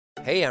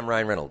Hey, I'm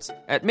Ryan Reynolds.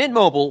 At Mint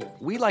Mobile,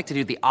 we like to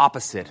do the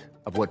opposite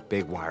of what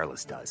Big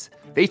Wireless does.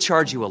 They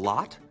charge you a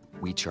lot,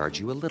 we charge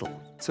you a little.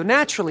 So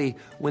naturally,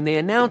 when they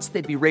announced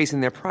they'd be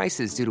raising their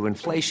prices due to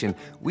inflation,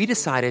 we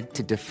decided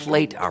to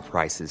deflate our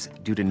prices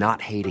due to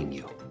not hating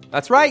you.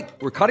 That's right.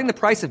 We're cutting the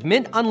price of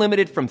Mint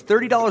Unlimited from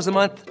 $30 a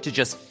month to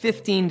just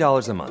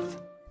 $15 a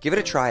month. Give it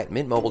a try at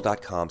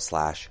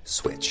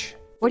mintmobile.com/switch.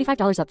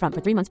 $45 up front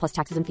for 3 months plus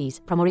taxes and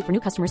fees. Promo rate for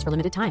new customers for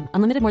limited time.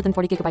 Unlimited more than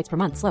 40 gigabytes per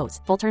month.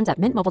 Slows full terms at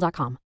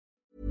mintmobile.com.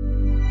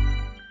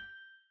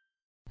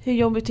 Hur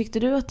jobbigt tyckte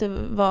du att det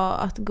var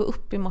att gå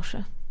upp i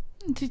morse?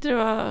 Jag tyckte det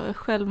var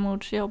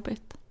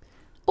självmordsjobbigt.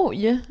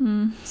 Oj,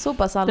 så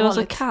pass allvarligt.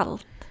 Det var så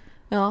kallt.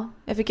 Ja,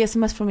 jag fick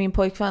sms från min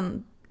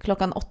pojkvän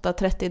klockan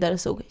 8:30 där det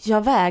stod: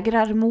 jag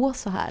vägrar må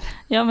så här.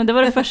 Ja, men det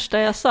var det första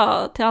jag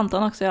sa till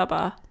Anton också. Jag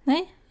bara,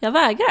 nej, jag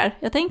vägrar.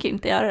 Jag tänker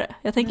inte göra det.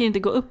 Jag tänker inte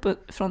gå upp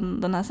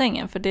från den här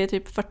sängen, för det är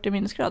typ 40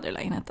 minusgrader i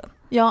lägenheten.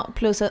 Ja,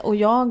 plus och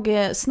jag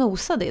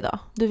snosade idag.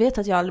 Du vet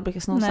att jag aldrig brukar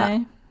snosa.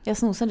 Nej. Jag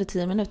snosade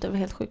 10 minuter, det var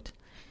helt sjukt.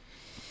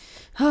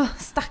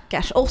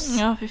 Stackars oss.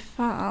 Ja, fy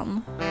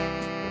fan.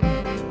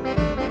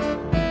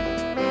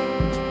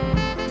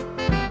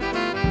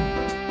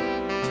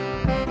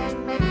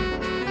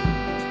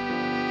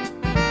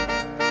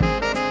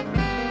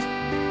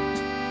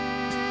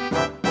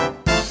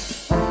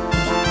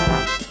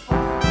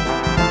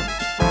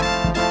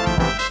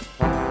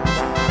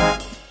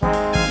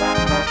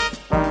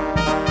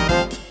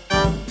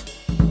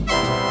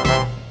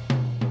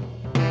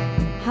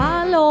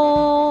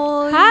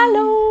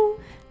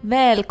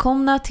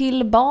 Välkomna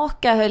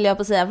tillbaka, höll jag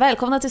på att säga.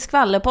 Välkomna till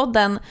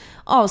Skvallerpodden,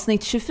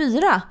 avsnitt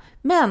 24.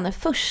 Men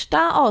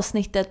första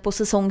avsnittet på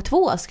säsong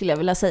 2 skulle jag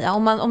vilja säga.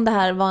 Om det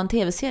här var en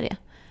tv-serie.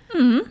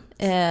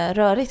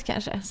 Rörigt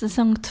kanske.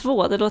 Säsong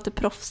 2, det låter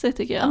proffsigt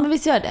tycker jag. Ja, men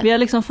visst gör det. Vi har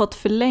liksom fått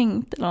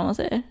förlängt, eller vad man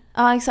säger.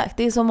 Ja, exakt.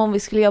 Det är som om vi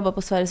skulle jobba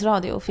på Sveriges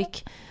Radio och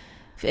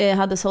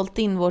hade sålt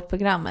in vårt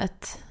program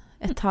ett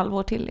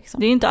halvår till liksom.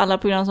 Det är inte alla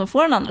program som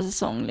får en andra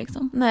säsong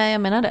liksom. Nej,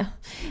 jag menar det.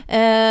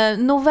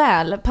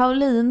 Nåväl,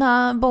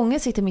 Paulina Bånge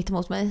sitter mitt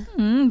emot mig.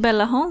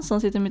 Bella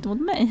Hansson sitter mitt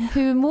emot mig.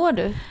 Hur mår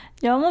du?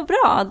 Jag mår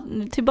bra,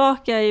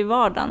 tillbaka i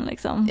vardagen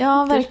liksom.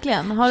 Ja,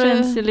 verkligen. Det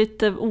känns ju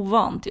lite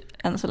ovant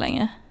än så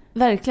länge.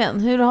 Verkligen.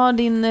 Hur har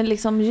din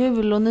liksom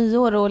jul och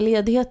nyår och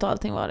ledighet och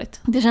allting varit?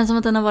 Det känns som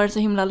att den har varit så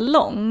himla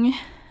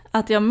lång.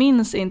 Att jag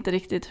minns inte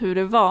riktigt hur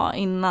det var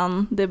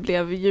innan det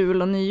blev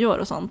jul och nyår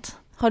och sånt.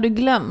 Har du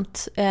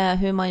glömt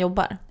hur man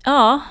jobbar?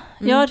 Ja,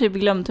 jag har typ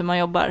glömt hur man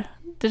jobbar.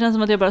 Det känns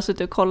som att jag bara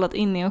suttit och kollat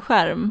in i en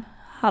skärm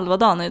halva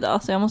dagen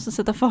idag. Så jag måste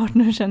sätta fart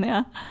nu, känner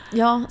jag.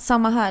 Ja,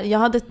 samma här. Jag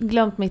hade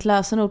glömt mitt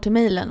lösenord till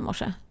mejlen i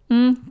morse.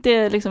 Det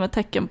är liksom ett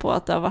tecken på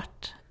att det har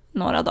varit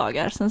några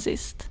dagar sedan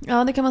sist.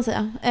 Ja, det kan man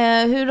säga.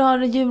 Hur har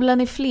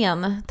julen i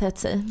Flen tätt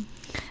sig?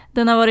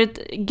 Den har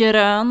varit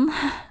grön.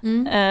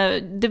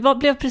 Det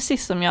blev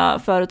precis som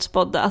jag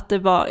förutspådde, att det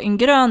var en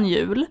grön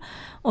jul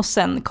och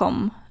sen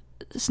kom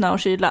snö och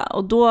kyla,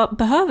 och då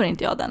behöver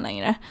inte jag den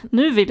längre.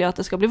 Nu vill jag att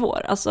det ska bli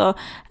vår. Alltså,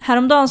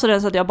 häromdagen så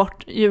rensade jag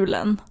bort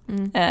julen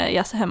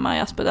hemma i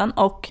Aspudden,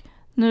 och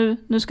nu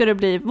ska det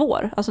bli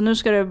vår. Alltså nu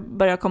ska det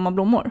börja komma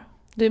blommor.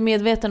 Du är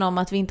medveten om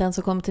att vi inte ens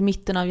har kommit till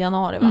mitten av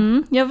januari,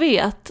 va? Jag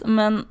vet,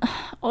 men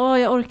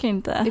jag orkar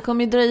inte. Det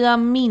kommer ju dröja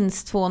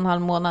minst 2,5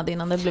 månader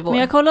innan det blir vår. Men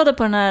jag kollade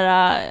på den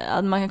här,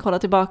 att man kan kolla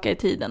tillbaka i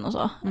tiden och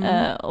så.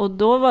 Och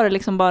då var det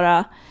liksom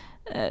bara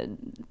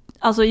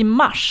alltså i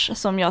mars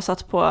som jag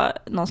satt på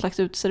någon slags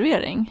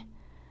utservering.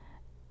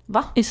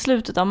 Va? I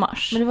slutet av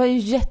mars. Men det var ju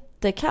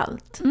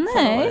jättekallt.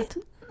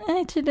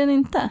 Nej, tydligen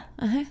inte.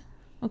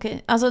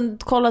 Okej. Alltså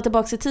kolla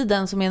tillbaka i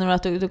tiden, så menar du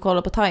att du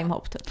kollar på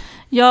timehop typ?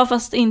 Ja,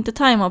 fast inte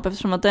timehop,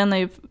 eftersom att det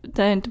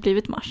har inte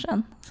blivit mars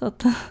än. Så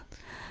att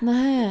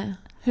nej.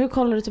 Hur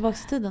kollar du tillbaka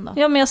i tiden då?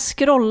 Ja, men jag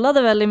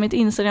scrollade väl i mitt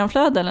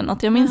Instagramflöde eller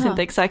något. Jag minns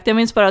inte exakt. Jag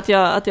minns bara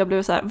att jag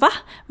blev så här: va?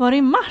 Var det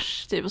i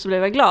mars? Typ. Och så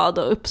blev jag glad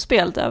och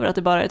uppspelt över att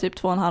det bara är typ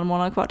 2,5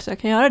 månader kvar så jag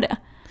kan göra det.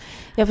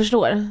 Jag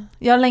förstår.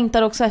 Jag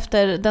längtar också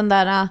efter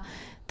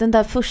den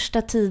där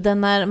första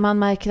tiden när man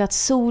märker att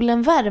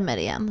solen värmer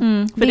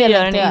igen. För det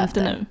gör den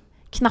inte nu.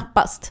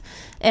 Knappast.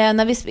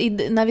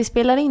 När vi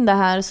spelar in det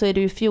här så är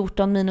det ju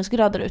 14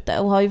 minusgrader ute,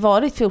 och har ju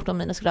varit 14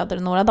 minusgrader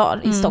några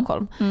dagar i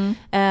Stockholm.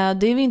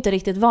 Det är vi inte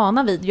riktigt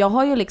vana vid. Jag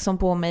har ju liksom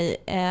på mig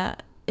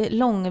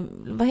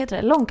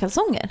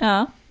långkalsonger.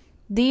 Ja.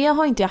 Det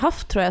har inte jag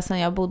haft, tror jag, sedan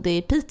jag bodde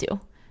i Piteå.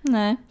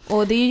 Nej.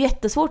 Och det är ju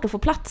jättesvårt att få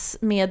plats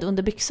med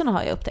under byxorna,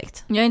 har jag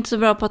upptäckt. Jag är inte så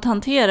bra på att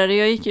hantera det.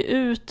 Jag gick ju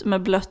ut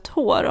med blött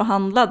hår och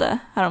handlade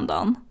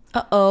häromdagen.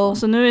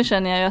 Så nu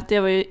känner jag ju att det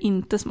var ju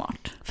inte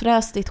smart.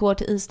 Frös ditt hår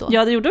till is då?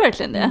 Ja, det gjorde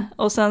verkligen det.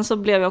 Och sen så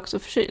blev jag också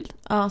förkyld.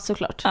 Ja,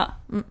 såklart. Ja.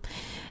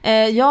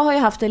 Jag har ju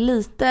haft det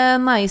lite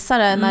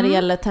najsare när det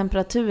gäller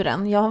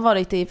temperaturen. Jag har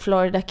varit i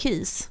Florida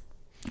Keys.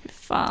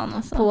 Fan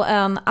alltså. På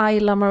en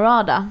Isla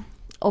Morada.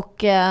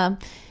 Och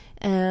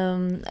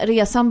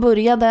resan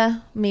började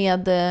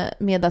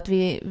med att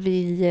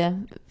vi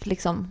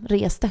liksom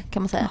reste,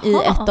 kan man säga.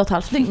 Jaha. I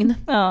 1,5 dygn.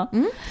 Ja.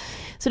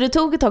 Så det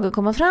tog ett tag att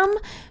komma fram,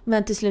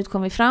 men till slut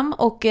kom vi fram.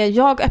 Och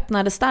jag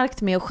öppnade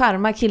starkt med att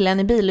skärma killen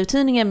i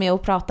biluthyrningen med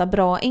att prata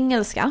bra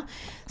engelska.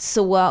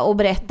 Och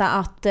berätta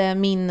att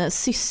min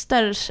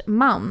systers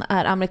man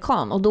är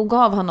amerikan. Och då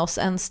gav han oss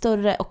en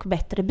större och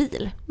bättre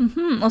bil.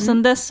 Och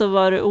sen dess så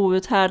var du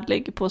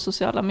outhärdlig på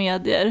sociala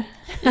medier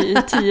i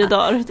 10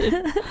 dagar typ.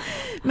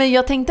 Men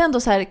jag tänkte ändå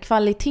så här,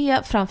 kvalitet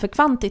framför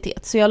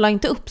kvantitet. Så jag la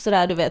inte upp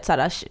sådär, du vet, så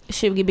här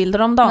 20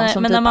 bilder om dagen. Nej,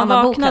 som men typ när man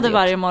Anna vaknade Bok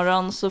varje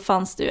morgon så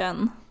fanns det ju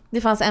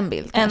Det fanns en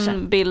bild kanske.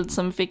 En bild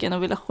som fick en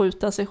att vilja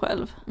skjuta sig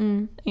själv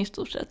i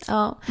stort sett.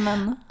 Ja.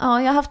 Men...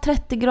 ja, jag har haft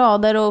 30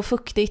 grader och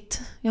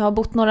fuktigt. Jag har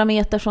bott några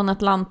meter från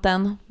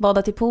Atlanten,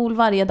 badat i pool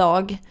varje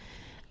dag.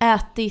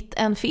 Ätit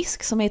en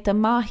fisk som heter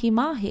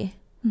mahi-mahi.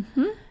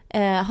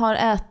 Har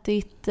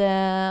ätit,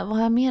 vad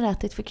har jag mer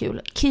ätit för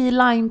kul? Key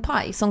lime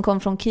pie som kom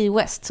från Key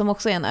West, som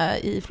också är en ö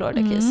i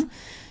Florida Keys.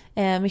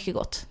 Mycket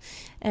gott.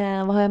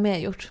 Vad har jag mer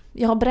gjort?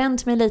 Jag har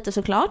bränt mig lite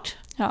såklart.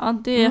 Ja,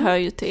 det hör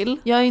ju till.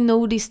 Jag är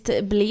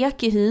nordiskt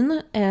blek i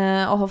hyn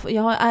och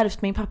jag har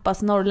ärvt min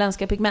pappas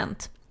norrländska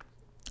pigment.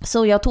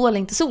 Så jag tål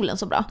inte solen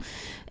så bra.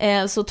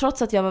 Så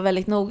trots att jag var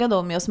väldigt noga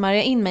då med att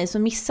smörja in mig så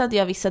missade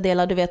jag vissa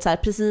delar, du vet så här,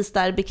 precis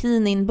där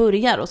bikinin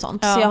börjar och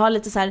sånt. Ja. Så jag har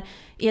lite så här,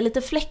 är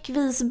lite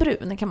fläckvis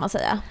brun kan man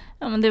säga.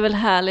 Ja, men det är väl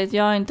härligt.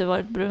 Jag har inte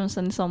varit brun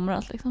sedan i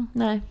somras liksom.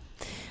 Nej.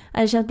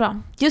 Det känns bra.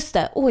 Just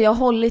det, jag har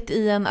hållit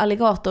i en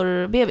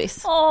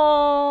alligatorbebis.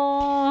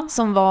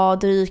 Som var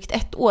drygt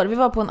 1 år. Vi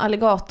var på en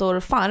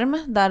alligatorfarm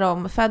där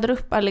de föder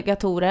upp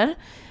alligatorer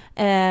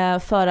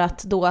för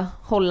att då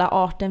hålla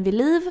arten vid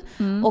liv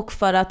och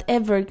för att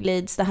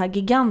Everglades, det här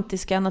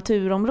gigantiska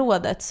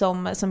naturområdet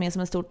som är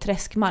som en stor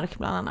träskmark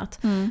bland annat,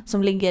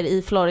 som ligger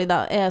i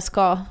Florida,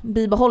 ska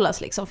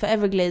bibehållas liksom, för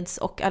Everglades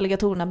och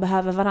alligatorerna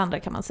behöver varandra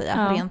kan man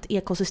säga, rent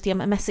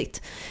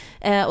ekosystemmässigt.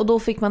 Och då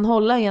fick man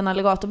hålla i en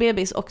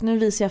alligatorbebis, och nu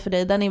visar jag för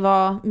dig, den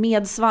var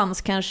med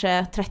svans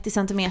kanske 30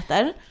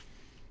 centimeter.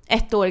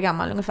 1 år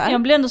gammal ungefär.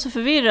 Jag blir ändå så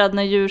förvirrad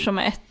när djur som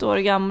är 1 år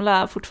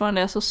gamla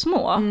fortfarande är så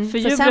små. För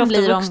djur blir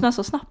ofta vuxna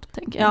så snabbt,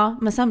 tänker jag. Ja,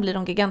 men sen blir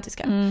de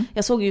gigantiska.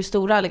 Jag såg ju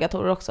stora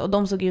alligatorer också, och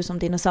de såg ju som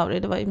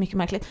dinosaurier. Det var ju mycket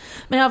märkligt.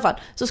 Men i alla fall,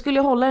 så skulle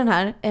jag hålla den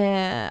här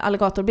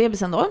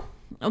alligatorbebisen då.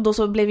 Och då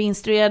så blev vi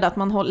instruerade att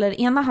man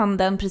håller ena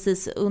handen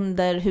precis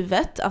under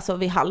huvudet, alltså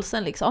vid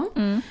halsen liksom.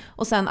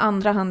 Och sen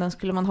andra handen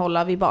skulle man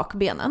hålla vid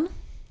bakbenen.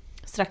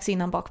 Strax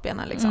innan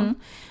bakbenen liksom.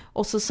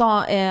 Och så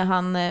sa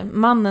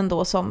mannen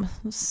då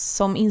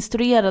som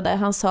instruerade,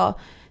 han sa,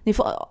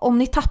 om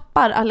ni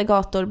tappar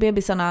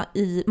alligatorbebisarna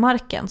i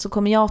marken så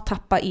kommer jag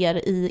tappa er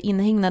i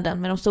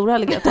inhägnaden med de stora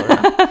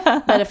alligatorerna.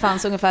 Där det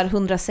fanns ungefär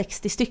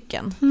 160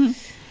 stycken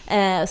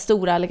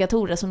stora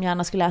alligatorer som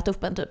gärna skulle äta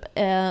upp en typ.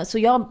 Så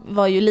jag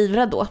var ju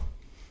livrädd då.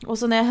 Och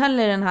så när jag höll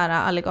i den här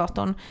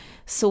alligatorn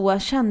så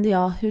kände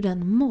jag hur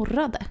den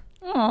morrade.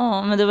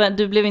 Ja, men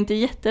du blev inte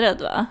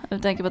jätterädd va?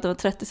 Jag tänker på att det var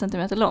 30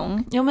 centimeter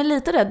lång. Ja, men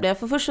lite rädd blev jag.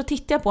 För först så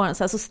tittade jag på den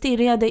så här, så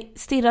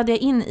stirrade jag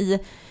in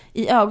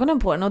i ögonen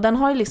på den. Och den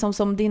har ju liksom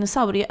som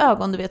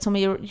dinosaurieögon, du vet, som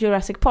i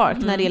Jurassic Park,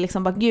 när det är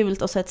liksom bara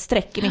gult och så ett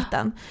streck i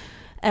mitten.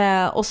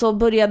 Och så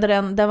började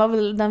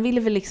den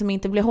ville väl liksom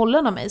inte bli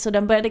hållen av mig, så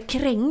den började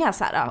kränga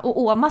så här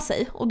och åma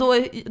sig. Och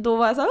då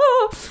var jag så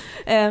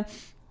här,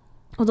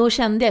 och då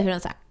kände jag hur den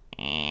så här.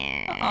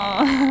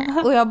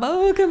 Och jag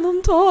bara, kan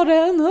de ta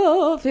den?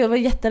 För jag var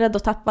jätterädd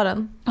att tappa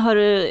den. Har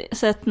du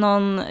sett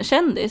någon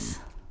kändis?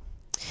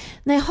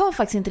 Nej, jag har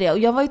faktiskt inte det. Och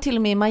jag var ju till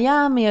och med i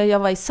Miami och jag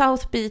var i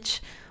South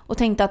Beach och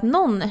tänkte att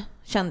någon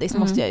kändis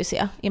måste jag ju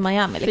se i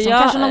Miami liksom.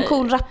 Kanske någon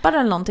cool rappare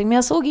eller någonting, men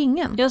jag såg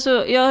ingen.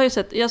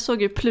 Jag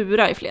såg ju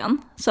Plura i Flen.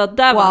 Så att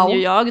där var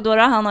ju jag,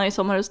 Dora, han har ju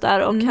sommarhus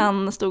där och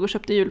han stod och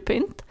köpte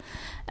julpynt.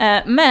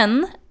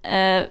 Men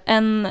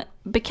en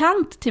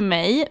bekant till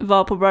mig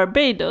var på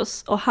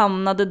Barbados och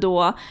hamnade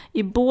då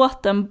i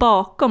båten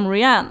bakom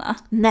Rihanna.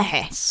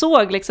 Nej.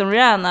 Såg liksom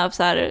Rihanna på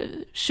så här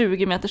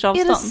 20 meters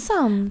avstånd. Är det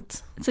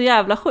sant? Så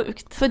jävla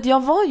sjukt. För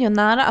jag var ju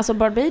nära, alltså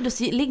Barbados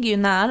ligger ju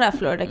nära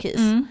Florida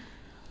Keys.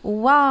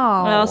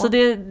 Wow. Ja, så det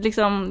är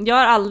liksom, jag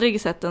har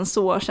aldrig sett en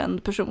så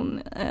känd person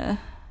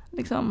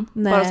liksom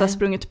bara så här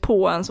sprungit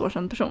på en så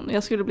känd person.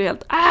 Jag skulle bli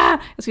helt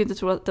jag skulle inte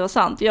tro att det var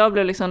sant. Jag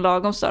blev liksom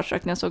lagom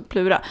starstruck när jag såg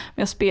Plura,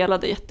 men jag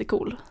spelade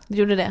jättecool. Du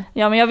gjorde det?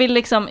 Ja, men jag vill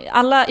liksom,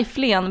 alla i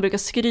Flen brukar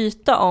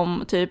skryta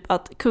om typ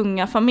att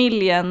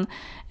kungafamiljen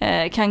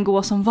kan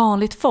gå som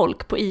vanligt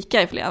folk på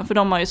Ica i Flen, för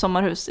de har ju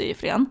sommarhus i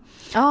Flen.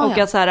 Och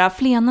att så här,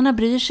 flenarna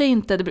bryr sig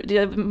inte.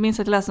 Jag minns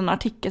att jag läste en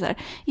artikel så här: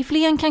 i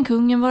Flen kan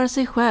kungen vara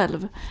sig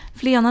själv.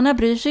 Flenarna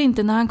bryr sig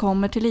inte när han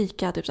kommer till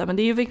Ica typ så här, men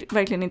det är ju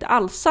verkligen inte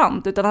alls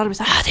sant, utan alla blir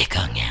så här, det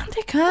är kungen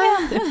typ.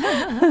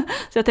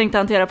 Så jag tänkte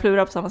hantera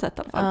Plura på samma sätt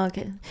i alla fall.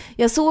 Okay.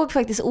 Jag såg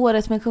faktiskt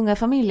Året med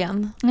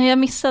kungafamiljen. Nej, jag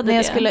missade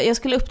det. Jag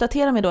skulle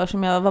uppdatera mig då,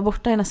 som jag var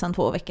borta i nästan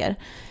 2 veckor.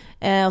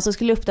 Och så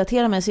skulle jag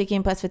uppdatera mig, så gick jag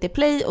in på SVT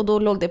Play och då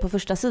låg det på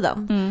första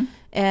sidan.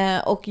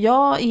 Och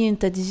jag är ju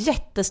inte ett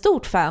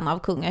jättestort fan av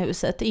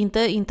kungahuset.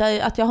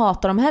 Inte att jag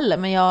hatar dem heller,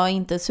 men jag är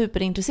inte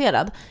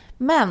superintresserad.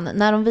 Men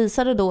när de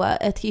visade då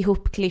ett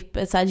ihopklipp,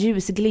 ett så här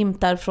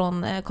ljusglimtar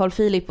från Carl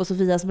Philip och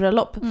Sofias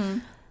bröllop.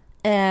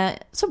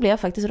 så blev jag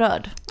faktiskt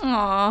rörd.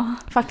 Ja.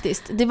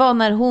 Faktiskt. Det var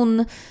när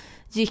hon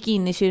gick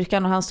in i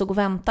kyrkan och han stod och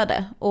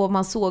väntade. Och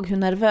man såg hur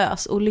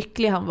nervös och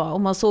lycklig han var.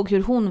 Och man såg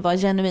hur hon var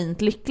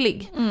genuint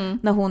lycklig.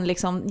 När hon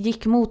liksom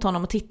gick mot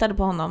honom och tittade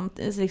på honom.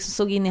 Liksom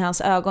såg in i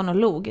hans ögon och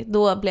log.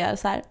 Då blev jag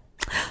så här...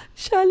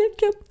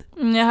 Kärleken.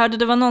 Jag hörde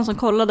det var någon som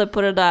kollade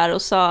på det där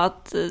och sa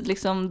att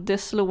liksom, det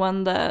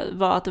slående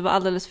var att det var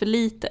alldeles för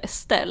lite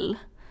Estelle.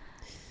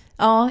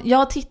 Ja,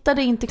 jag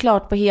tittade inte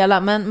klart på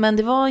hela, men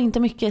det var inte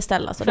mycket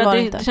Estelle. Alltså, för det, var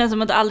det, inte. Det känns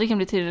som att det aldrig kan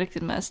bli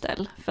tillräckligt med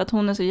Estelle. För att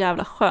hon är så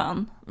jävla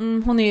skön.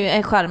 Hon är ju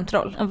en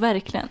skärmtroll. Ja,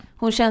 verkligen.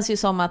 Hon känns ju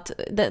som att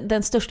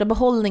den största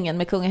behållningen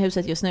med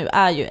kungahuset just nu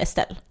är ju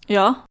Estelle.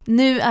 Ja.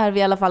 Nu är vi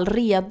i alla fall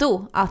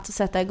redo att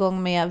sätta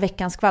igång med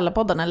veckans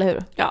Skvallerpodden, eller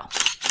hur? Ja.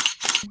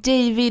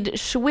 David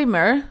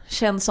Schwimmer,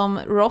 känd som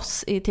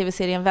Ross i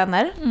tv-serien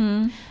Vänner.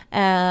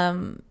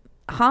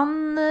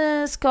 Han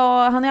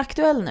är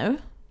aktuell nu.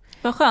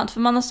 Vad skönt, för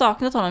man har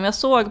saknat honom. Jag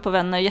såg på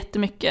Vänner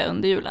jättemycket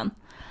under julen.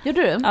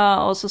 Gjorde du?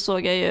 Ja, och så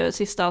såg jag ju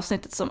sista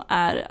avsnittet som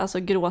är alltså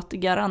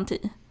gråtgaranti.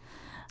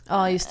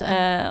 Ja, just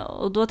det.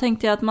 Och då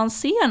tänkte jag att man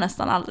ser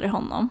nästan aldrig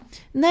honom.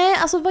 Nej,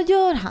 alltså vad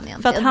gör han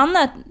egentligen? För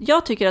att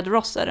jag tycker att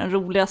Ross är den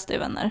roligaste i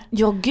Vänner.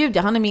 Ja, gud,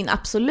 ja, han är min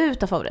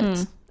absoluta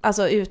favorit.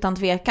 Alltså utan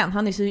tvekan.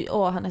 Han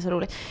är så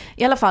rolig.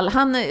 I alla fall,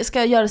 han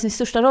ska göra sin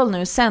största roll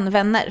nu sen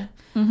Vänner.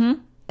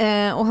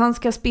 Och han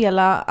ska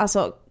spela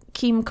alltså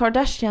Kim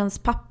Kardashians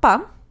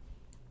pappa.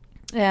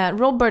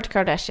 Robert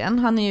Kardashian,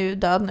 han är ju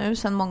död nu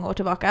sedan många år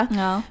tillbaka.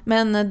 Ja.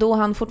 Men då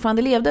han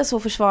fortfarande levde så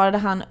försvarade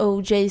han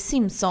O.J.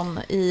 Simpson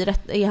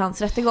i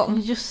hans rättegång.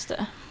 Just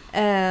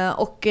det.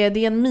 Och det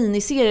är en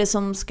miniserie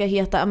som ska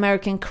heta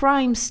American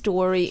Crime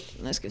Story.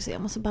 Nu ska vi se,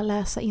 jag måste bara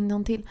läsa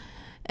innantill.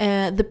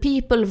 The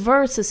People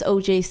vs.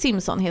 O.J.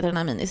 Simpson heter den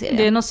här miniserien.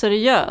 Det är något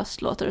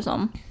seriöst, låter det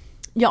som.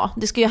 Ja,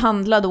 det ska ju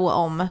handla då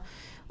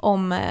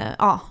om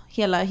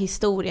hela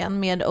historien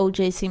med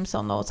O.J.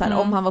 Simpson och så här,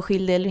 om han var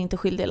skyldig eller inte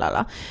skyldig eller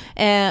alla.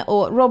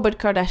 Och Robert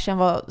Kardashian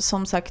var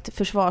som sagt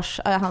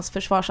hans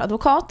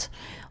försvarsadvokat.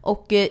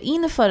 Och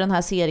inför den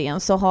här serien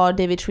så har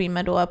David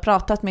Schwimmer då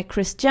pratat med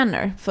Kris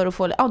Jenner för att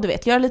få,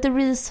 göra lite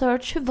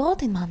research. Hur var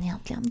din man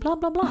egentligen? Bla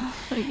bla bla.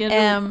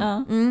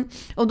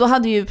 Och då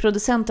hade ju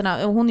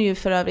producenterna, och hon är ju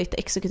för övrigt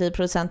exekutiv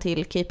producent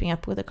till Keeping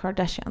Up with the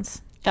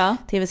Kardashians. Ja.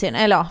 TV-serien,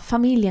 eller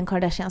familjen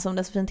Kardashian som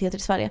det så fint heter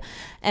i Sverige.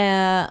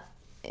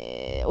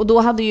 Och då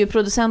hade ju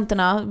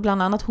producenterna,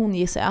 bland annat hon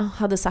gissar jag,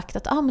 hade sagt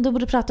att men då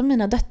borde prata med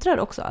mina döttrar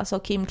också, alltså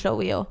Kim,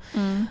 Chloe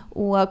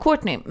och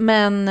Courtney.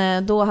 Men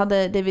då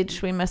hade David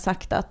Schwimmer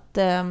sagt att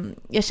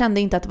jag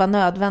kände inte att det var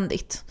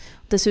nödvändigt.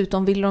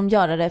 Dessutom ville de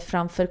göra det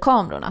framför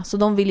kamerorna. Så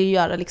de ville ju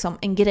göra liksom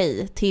en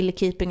grej till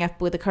Keeping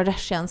Up with the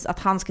Kardashians, att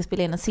han ska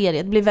spela in en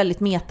serie. Det blir väldigt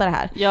meta det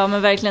här. Ja,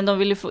 men verkligen, de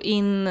ville få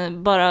in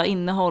bara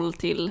innehåll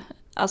till...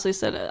 Alltså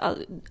istället,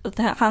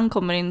 att han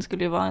kommer in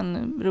skulle ju vara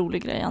en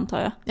rolig grej, antar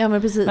jag. Ja,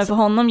 men precis. Men för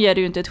honom ger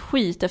det ju inte ett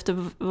skit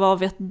efter vad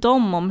vet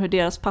de om hur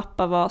deras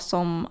pappa var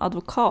som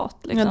advokat.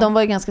 Liksom. Ja, de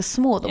var ju ganska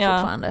små då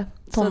fortfarande.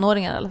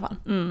 Tonåringar i alla fall.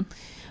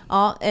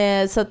 Ja,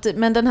 så att,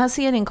 men den här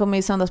serien kommer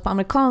ju sändas på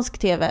amerikansk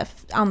tv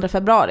 2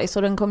 februari.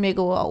 Så den kommer ju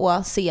gå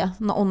att se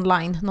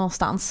online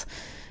någonstans.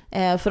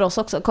 För oss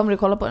också. Kommer du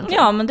kolla på den?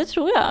 Ja, men det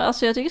tror jag.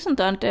 Alltså jag tycker sånt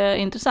där är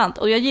intressant.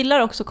 Och jag gillar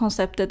också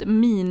konceptet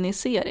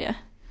miniserie.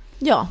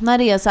 Ja, när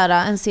det är så här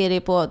en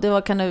serie på,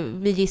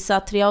 vi gissa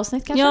 3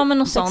 avsnitt kanske? Ja, men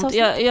något sånt.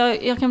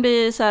 Jag kan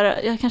bli så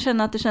här, jag kan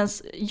känna att det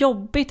känns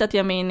jobbigt att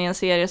ge mig in i en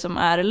serie som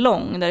är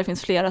lång, där det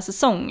finns flera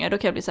säsonger. Då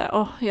kan jag bli så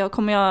här,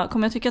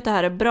 kommer jag tycka att det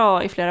här är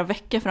bra i flera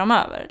veckor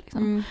framöver.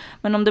 Liksom.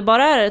 Men om det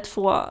bara är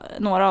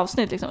några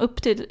avsnitt, liksom,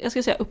 upp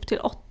till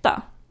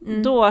 8,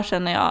 då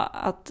känner jag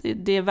att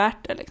det är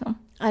värt det. Liksom.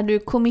 Är du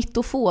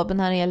komitofob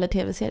när det gäller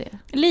tv-serier?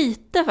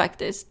 Lite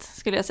faktiskt,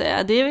 skulle jag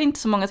säga. Det är inte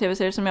så många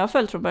tv-serier som jag har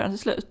följt från början till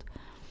slut.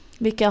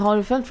 Vilka har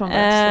du följt från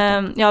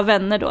början? Ja,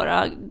 Vänner då.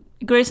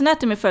 Grey's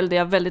Anatomy följde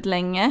jag väldigt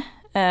länge.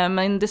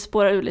 Men det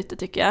spårar ur lite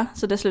tycker jag.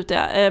 Så det slutar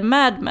jag.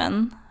 Mad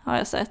Men har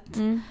jag sett.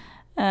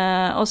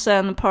 Och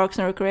sen Parks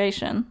and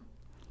Recreation.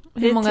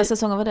 Hur många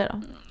säsonger var det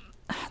då?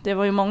 Det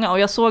var ju många. Och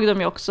jag såg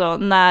dem ju också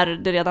när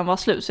det redan var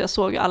slut. Så jag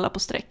såg ju alla på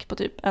sträck på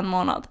typ 1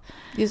 månad.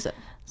 Just det.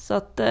 Så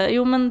att,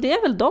 men det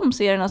är väl de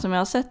serierna som jag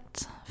har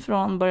sett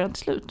från början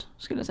till slut,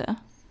 skulle jag säga.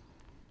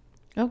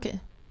 Okej.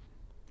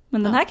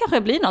 Men den här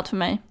kanske blir något för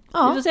mig.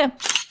 Ja. Vi får se.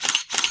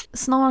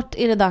 Snart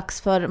är det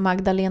dags för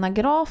Magdalena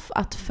Graf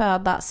att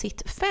föda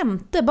sitt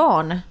 5:e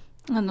barn.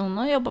 Men hon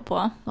har jobbat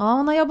på. Ja,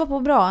 hon har jobbat på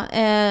bra.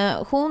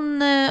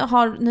 Hon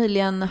har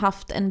nyligen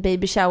haft en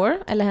baby shower,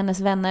 eller hennes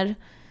vänner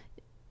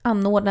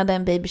anordnade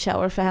en baby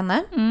shower för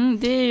henne.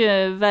 Det är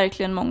ju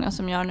verkligen många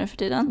som gör nu för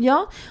tiden.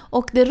 Ja,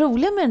 och det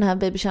roliga med den här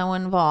baby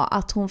showern var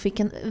att hon fick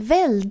en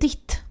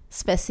väldigt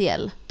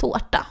speciell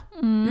tårta.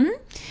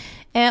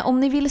 Om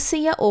ni vill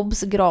se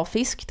Obs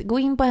grafiskt, gå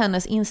in på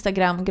hennes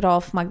Instagram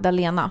Graf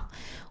Magdalena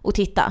och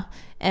titta.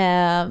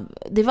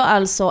 Det var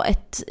alltså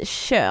ett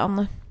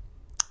kön.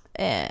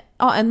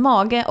 en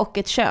mage och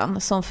ett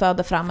kön som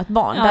föder fram ett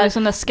barn. Ja,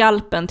 liksom när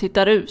skalpen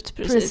tittar ut.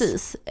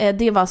 Precis.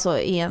 Det var så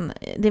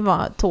det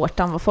var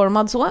tårtan var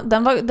formad så.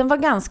 Den var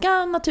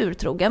ganska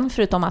naturtrogen,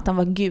 förutom att den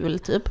var gul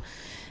typ.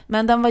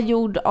 Men den var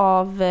gjord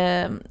av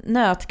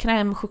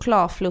nötkräm,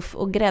 chokladfluff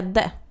och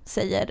grädde,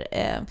 säger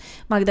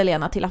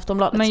Magdalena till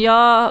Aftonbladet. Men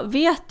jag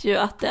vet ju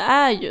att det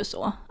är ju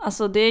så.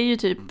 Alltså det är ju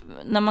typ,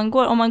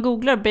 om man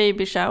googlar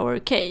baby shower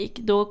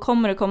cake, då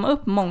kommer det komma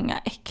upp många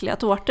äckliga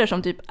tårtor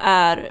som typ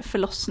är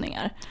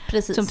förlossningar.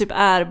 Precis. Som typ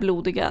är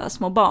blodiga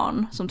små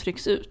barn som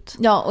trycks ut.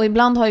 Ja, och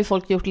ibland har ju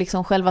folk gjort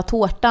liksom själva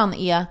tårtan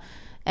är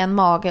en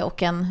mage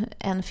och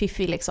en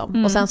fiffi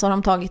liksom. Och sen så har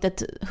de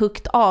tagit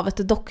hukt av ett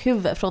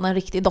dockhuvud från en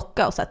riktig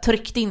docka och så här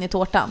tryckt in i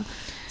tårtan.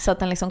 Så att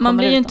den liksom man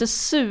kommer blir ju ut inte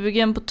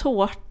sugen på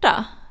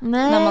tårta.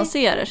 Nej. När man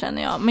ser det,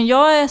 känner jag. Men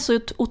jag är så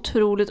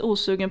otroligt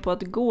osugen på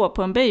att gå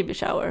på en baby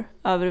shower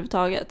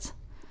överhuvudtaget.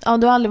 Ja,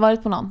 du har aldrig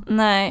varit på någon?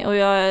 Nej, och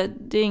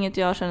det är inget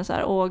jag känner så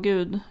här, åh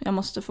gud, jag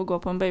måste få gå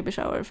på en baby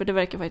shower. För det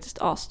verkar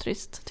faktiskt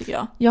astrist, tycker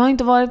jag. Jag har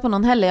inte varit på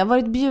någon heller. Jag har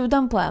varit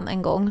bjuden på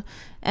en gång.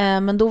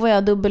 Men då var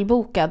jag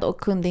dubbelbokad och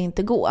kunde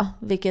inte gå.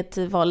 Vilket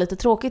var lite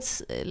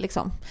tråkigt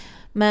liksom.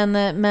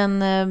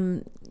 Men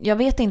jag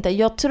vet inte.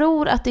 Jag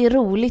tror att det är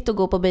roligt att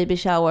gå på baby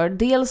shower.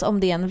 Dels om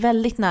det är en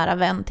väldigt nära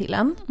vän till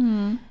en.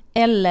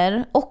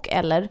 Eller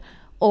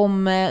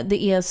om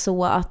det är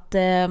så att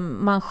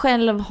man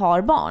själv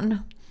har barn.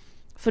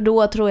 För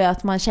då tror jag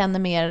att man känner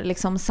mer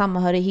liksom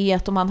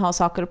samhörighet och man har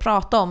saker att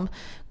prata om.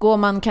 Går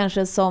man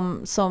kanske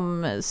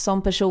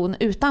som person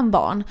utan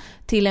barn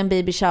till en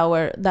baby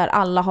shower där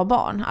alla har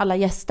barn, alla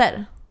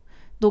gäster,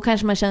 då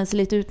kanske man känner sig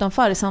lite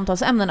utanför i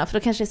samtalsämnena. För då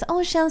kanske det är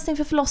så, känns det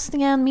inför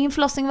förlossningen? Min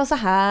förlossning var så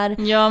här.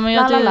 Ja, men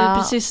det är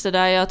precis det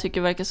där jag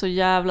tycker verkar så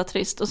jävla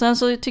trist. Och sen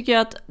så tycker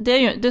jag att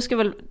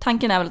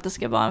tanken är väl att det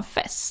ska vara en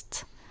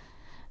fest.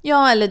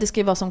 Ja, eller det ska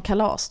ju vara som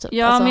kalas typ.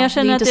 Ja, alltså, men jag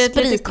känner att det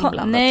är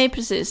lite nej,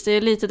 precis. Det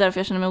är lite därför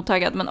jag känner mig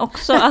otaggad. Men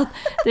också att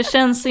det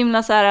känns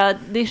himla så här,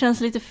 det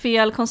känns lite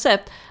fel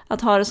koncept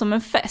att ha det som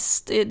en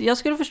fest. Jag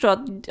skulle förstå att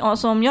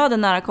alltså, om jag hade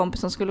en nära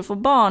kompis som skulle få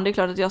barn, det är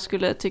klart att jag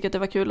skulle tycka att det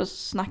var kul att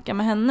snacka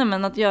med henne.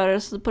 Men att göra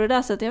det på det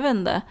där sättet, jag vet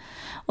inte.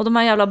 Och de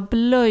här jävla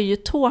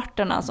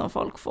blöjtårtorna som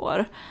folk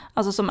får.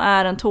 Alltså som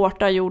är en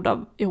tårta gjord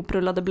av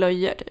ihoprullade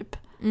blöjor typ.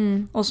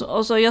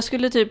 Och så jag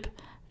skulle typ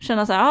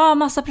känna så här,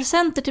 massa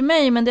presenter till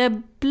mig, men det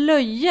är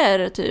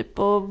blöjor typ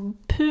och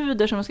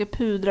puder som jag ska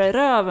pudra i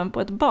röven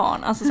på ett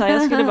barn. Alltså så här,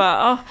 jag skulle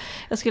bara,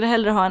 jag skulle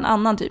hellre ha en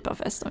annan typ av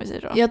fest om vi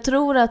säger så. Jag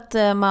tror att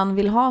man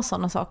vill ha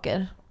sådana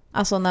saker.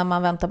 Alltså när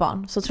man väntar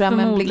barn. Så tror jag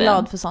man blir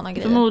glad för sådana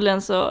grejer.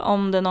 Förmodligen så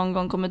om det någon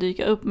gång kommer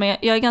dyka upp. Men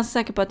jag är ganska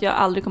säker på att jag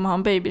aldrig kommer ha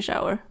en baby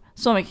shower.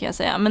 Så mycket kan jag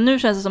säga. Men nu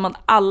känns det som att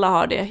alla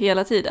har det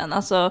hela tiden.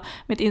 Alltså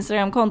mitt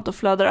Instagram-konto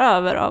flödar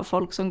över av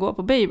folk som går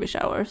på baby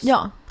showers.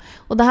 Ja.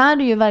 Och det här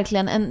är ju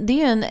verkligen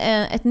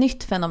ett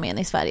nytt fenomen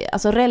i Sverige.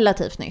 Alltså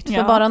relativt nytt. Ja.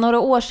 För bara några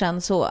år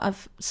sedan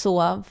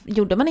så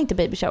gjorde man inte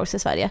baby showers i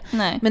Sverige.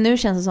 Nej. Men nu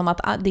känns det som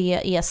att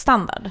det är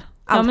standard.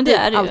 Ja, men det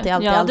är det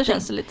alltid. det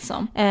känns det lite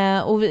som.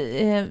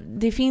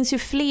 Det finns ju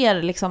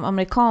fler liksom,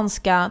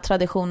 amerikanska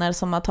traditioner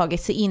som har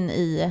tagit sig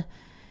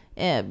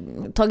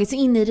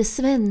in i det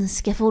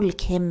svenska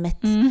folkhemmet.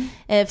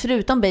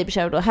 Förutom baby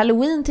shower då.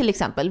 Halloween till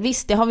exempel.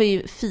 Visst, det har vi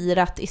ju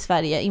firat i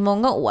Sverige i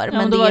många år. Ja,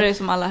 men då var det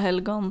som alla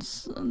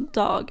helgons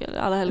dag. Eller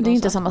alla helgons. Det är ju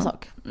inte samma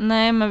sak.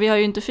 Nej, men vi har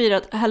ju inte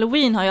firat.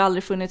 Halloween har ju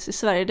aldrig funnits i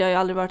Sverige. Det har ju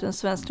aldrig varit en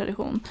svensk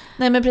tradition.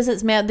 Nej, men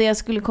precis. Men det jag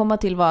skulle komma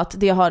till var att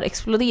det har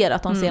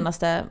exploderat de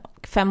senaste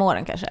 5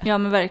 åren kanske. Ja,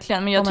 men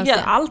verkligen. Men jag tycker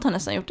att allt har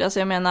nästan gjort det. Alltså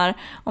jag menar,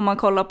 om man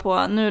kollar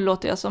på, nu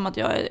låter jag som att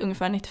jag är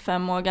ungefär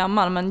 95 år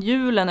gammal, men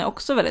julen är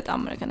också väldigt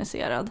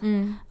amerikaniserad.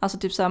 Alltså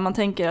typ så här, man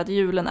tänker att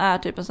julen är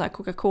typ en sån här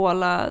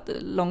Coca-Cola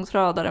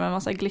långtradare med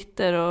massa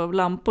glitter och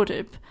lampor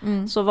typ.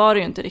 Så var det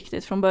ju inte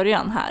riktigt från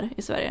början här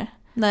i Sverige.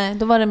 Nej,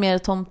 då var det mer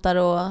tomtar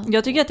och...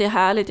 Jag tycker att det är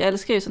härligt. Jag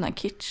älskar ju sån här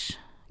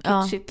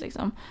kitschigt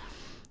liksom.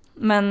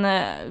 Men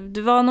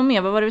det var nog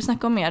mer, vad var det vi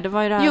snackade om mer? Det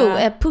var ju det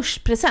här...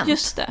 pushpresent.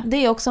 Just det.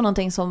 Det är också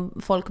någonting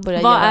som folk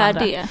börjar göra. Vad är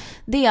det?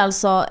 Det är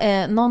alltså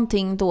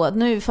någonting då,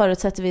 nu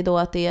förutsätter vi då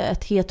att det är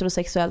ett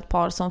heterosexuellt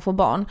par som får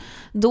barn.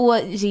 Då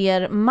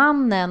ger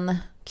mannen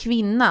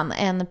kvinnan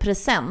en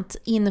present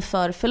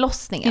inför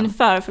förlossningen.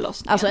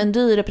 Alltså en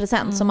dyr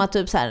present som att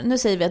typ så här, nu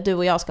säger vi att du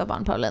och jag ska ha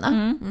barn,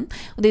 Paulina.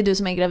 Och det är du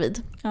som är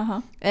gravid.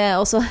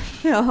 Och så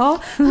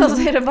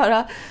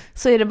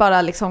så är det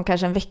bara liksom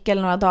kanske en vecka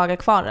eller några dagar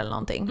kvar eller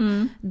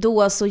någonting.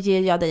 Då så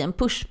ger jag dig en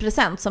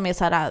pushpresent som är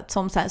så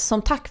här,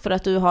 som tack för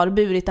att du har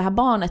burit det här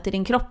barnet i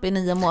din kropp i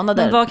 9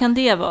 månader. Men vad kan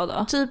det vara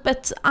då? Typ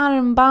ett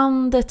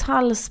armband, ett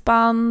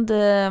halsband,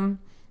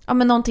 ja,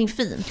 men någonting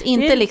fint.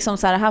 Inte liksom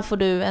så här får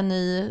du en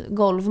ny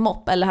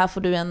golvmopp eller här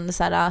får du en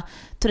så här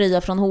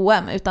tröja från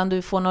H&M, utan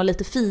du får något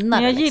lite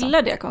finare. Jag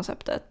gillar det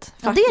konceptet.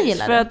 Ja, det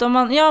gillar för att om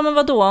man, men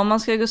vadå? Om man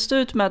ska gå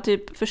ut med att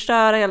typ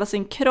förstöra hela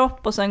sin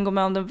kropp och sen gå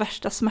med om den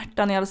värsta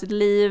smärtan i hela sitt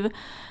liv.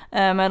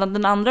 medan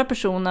den andra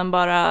personen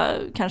bara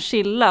kan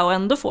chilla och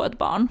ändå få ett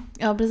barn.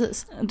 Ja,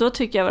 precis. Då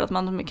tycker jag väl att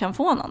man kan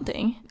få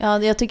någonting. Ja,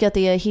 jag tycker att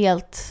det är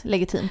helt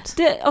legitimt.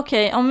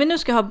 Okej, om vi nu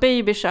ska ha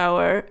baby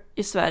shower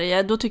i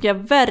Sverige, då tycker jag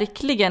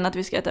verkligen att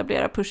vi ska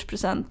etablera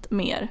pushpresent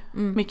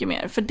mycket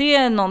mer. För det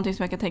är någonting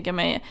som jag kan tänka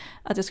mig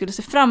att jag skulle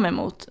se fram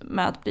emot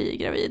med att bli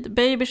gravid.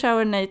 Baby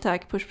shower, nej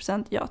tack.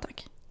 Pushpresent, ja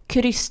tack.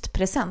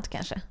 Krystpresent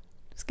kanske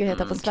ska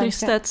heta på svenska.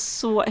 Kryst är ett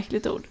så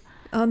äckligt ord.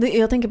 Ja,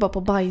 jag tänker bara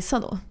på bajsa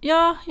då.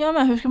 Ja,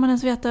 men hur ska man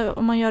ens veta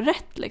om man gör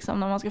rätt liksom,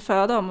 när man ska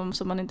föda om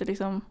så man inte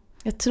liksom...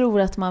 Jag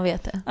tror att man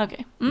vet det.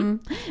 Okej.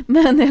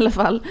 Men i alla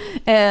fall.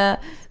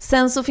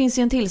 Sen så finns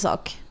ju en till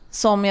sak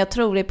som jag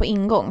tror är på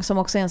ingång, som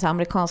också är en sån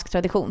amerikansk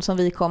tradition som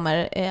vi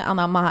kommer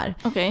anamma här.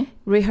 Okej.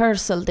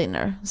 Rehearsal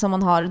dinner, som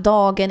man har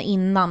dagen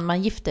innan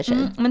man gifter sig.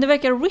 Men det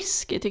verkar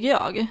risky tycker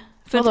jag.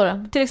 För vadå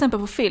då? Till exempel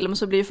på film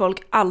så blir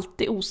folk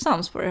alltid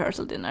osams på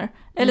rehearsal dinner.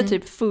 Eller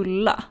typ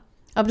fulla.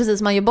 Ja,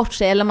 precis. Man gör bort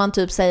sig eller man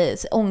typ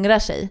ångrar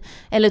sig.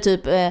 Eller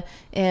typ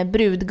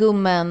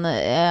brudgummen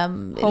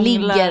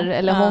ligger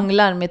eller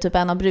hånglar med typ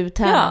en av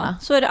brudtärnorna.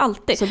 Ja, så är det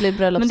alltid. Så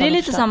blir men det är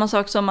lite samma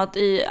sak som att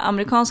i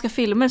amerikanska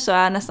filmer så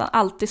är nästan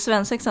alltid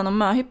svensexan och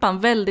möhippan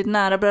väldigt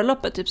nära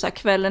bröllopet. Typ så här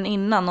kvällen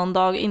innan, någon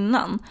dag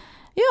innan.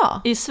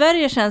 Ja. I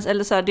Sverige känns,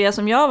 eller så här, det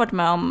som jag har varit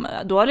med om,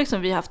 då har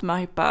liksom vi haft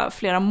möhippa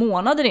flera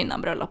månader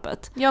innan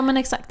bröllopet. Ja, men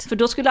exakt. För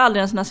då skulle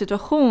aldrig en sån här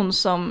situation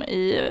som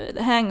i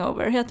The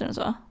Hangover, heter den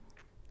så?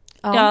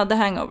 Ja, The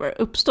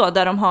Hangover uppstå,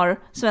 där de har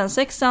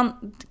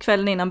svensexan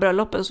kvällen innan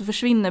bröllopet och så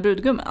försvinner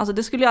brudgummen. Alltså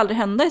det skulle ju aldrig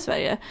hända i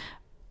Sverige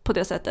på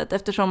det sättet,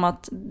 eftersom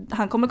att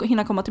han kommer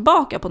hinna komma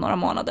tillbaka på några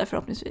månader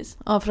förhoppningsvis.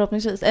 Ja,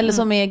 förhoppningsvis. Eller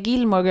som är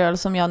Gilmore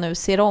Girls, som jag nu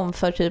ser om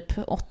för typ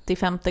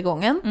 85:e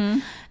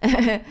gången.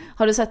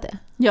 Har du sett det?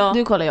 Ja.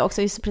 Du kollar ju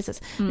också, just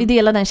precis. Vi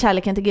delar den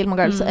kärleken till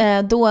Gilmore Girls.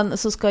 Då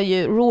så ska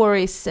ju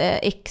Rorys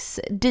ex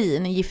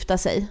Dean gifta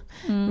sig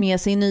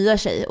med sin nya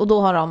tjej. Och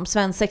då har de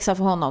svensexa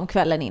för honom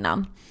kvällen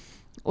innan.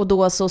 Och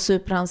då så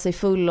super han sig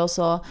full och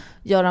så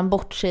gör han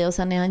bort sig och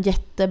sen är han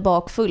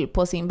jättebakfull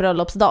på sin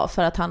bröllopsdag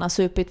för att han har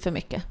supit för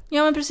mycket.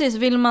 Ja, men precis.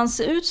 Vill man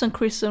se ut som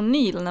Chris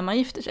O'Neill när man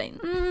gifter sig?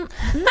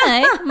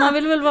 Nej, man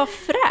vill väl vara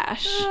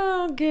fräsch.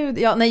 Gud.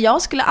 Ja, nej,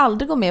 jag skulle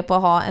aldrig gå med på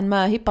att ha en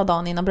möhippa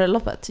dagen innan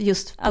bröllopet.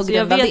 Just på alltså,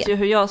 grund av det. Jag vet ju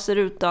hur jag ser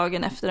ut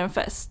dagen efter en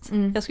fest.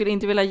 Jag skulle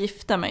inte vilja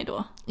gifta mig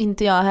då.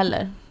 Inte jag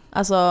heller.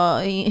 Alltså,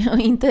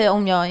 inte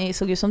om jag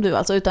såg ut som du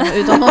alltså,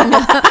 utan om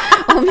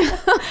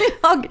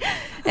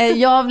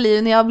jag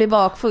blir, när jag blir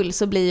bakfull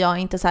så blir jag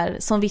inte så här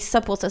som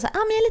vissa påstår så här,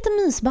 men jag är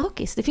lite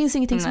mysbakis. Det finns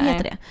ingenting som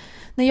heter det.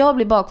 När jag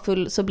blir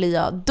bakfull så blir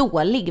jag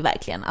dålig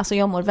verkligen. Alltså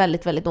jag mår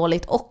väldigt, väldigt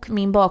dåligt. Och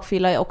min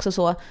bakfylla är också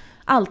så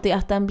alltid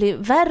att den blir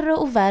värre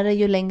och värre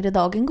ju längre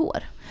dagen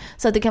går.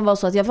 Så att det kan vara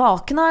så att jag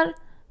vaknar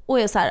och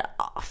är så här,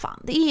 fan,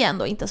 det är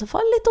ändå inte så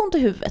farligt, ont i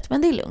huvudet,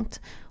 men det är lugnt.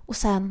 Och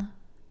sen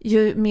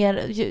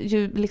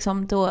ju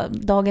liksom då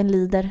dagen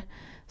lider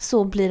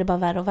så blir det bara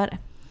värre och värre.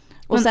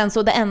 Och sen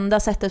så det enda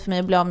sättet för mig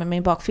att bli av med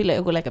min bakfylla är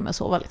att gå och lägga mig och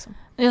sova liksom.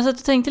 Jag satt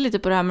och tänkte lite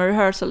på det här med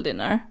rehearsal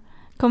dinner.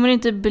 Kommer det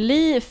inte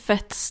bli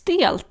fett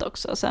stelt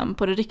också sen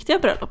på det riktiga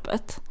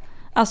bröllopet?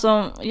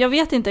 Alltså, jag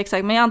vet inte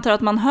exakt, men jag antar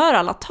att man hör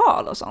alla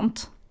tal och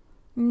sånt.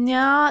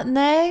 Ja,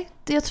 nej,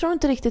 jag tror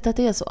inte riktigt att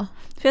det är så.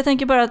 För jag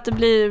tänker bara att det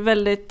blir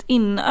väldigt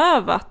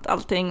inövat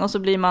allting och så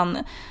blir man,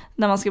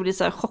 när man ska bli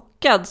så här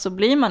chockad så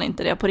blir man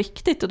inte det på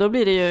riktigt och då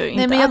blir det ju inte.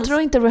 Nej, men jag alls.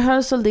 tror inte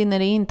rehearsal dinner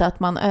är inte att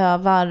man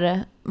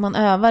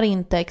övar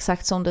inte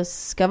exakt som det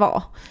ska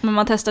vara. Men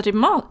man testar typ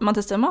man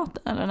testar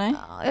maten eller nej?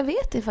 Jag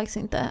vet det faktiskt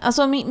inte.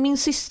 Alltså min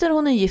syster,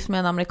 hon är gift med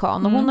en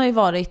amerikan och hon har ju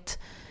varit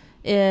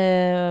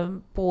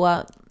på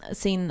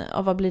sin,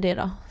 vad blir det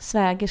då?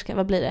 Svägerska,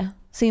 vad blir det?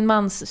 Sin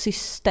mans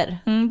syster.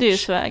 Det är ju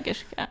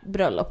svägerska.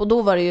 Bröllop. Och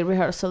då var det ju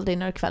rehearsal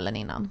dinner kvällen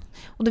innan.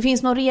 Och det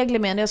finns några regler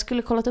med, jag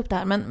skulle kollat upp det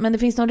här, men det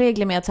finns några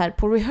regler med att så här,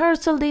 på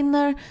rehearsal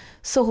dinner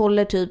så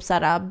håller typ så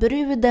här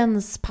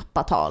brudens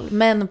pappatal.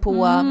 Men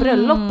på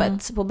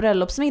bröllopet, på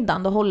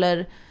bröllopsmiddagen, då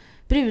håller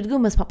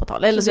brudgummens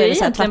pappatal. Eller så det är det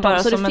så här egentligen tvärtom.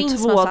 bara så som det en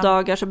finns 2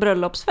 dagars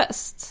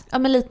bröllopsfest. Ja,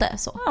 men lite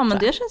så. Ja, men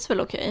det känns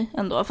väl okej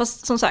ändå.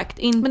 Fast som sagt,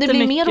 inte men det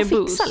blir mycket mer att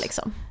booze. fixa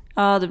liksom.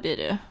 Ja, det blir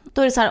det.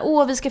 Då är det så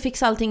här, vi ska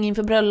fixa allting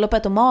inför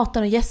bröllopet och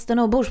maten och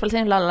gästerna och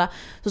bordspaltering, lalala.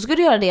 Så ska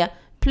du göra det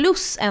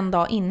plus en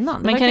dag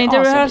innan. Men kan inte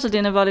rehearsal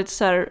dinner vara lite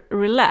så här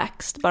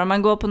relaxed? Bara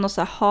man går på något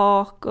så här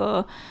hak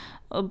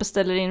och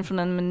beställer in från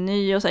en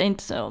meny och så här,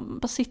 inte så,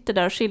 bara sitter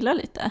där och chillar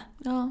lite.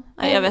 Ja.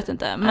 Nej, jag vet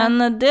inte.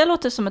 Men det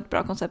låter som ett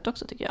bra koncept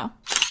också tycker jag.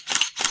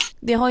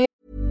 Det har ju...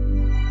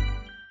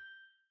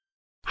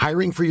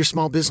 Hiring for your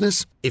small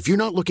business? If you're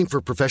not looking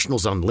for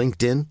professionals on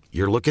LinkedIn,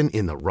 you're looking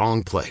in the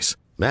wrong place.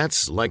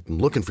 That's like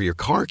looking for your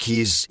car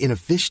keys in a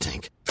fish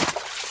tank.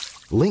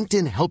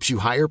 LinkedIn helps you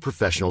hire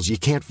professionals you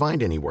can't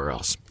find anywhere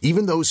else,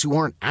 even those who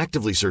aren't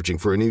actively searching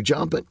for a new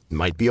job but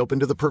might be open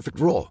to the perfect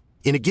role.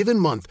 In a given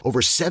month,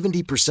 over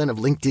 70%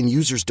 of LinkedIn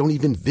users don't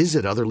even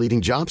visit other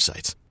leading job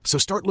sites. So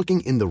start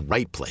looking in the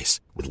right place.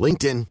 With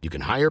LinkedIn, you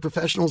can hire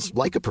professionals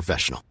like a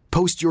professional.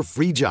 Post your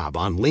free job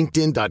on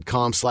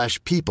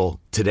linkedin.com/people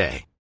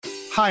today.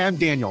 Hi, I'm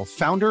Daniel,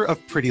 founder of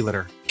Pretty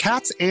Litter.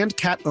 Cats and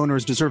cat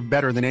owners deserve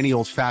better than any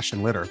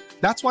old-fashioned litter.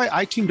 That's why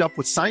I teamed up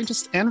with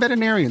scientists and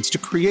veterinarians to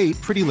create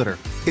Pretty Litter.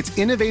 Its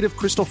innovative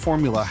crystal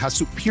formula has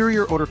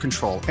superior odor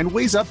control and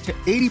weighs up to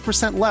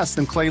 80% less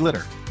than clay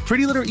litter.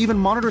 Pretty Litter even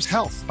monitors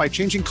health by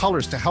changing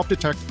colors to help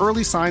detect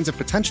early signs of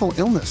potential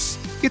illness.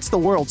 It's the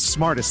world's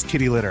smartest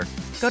kitty litter.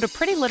 Go to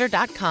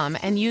prettylitter.com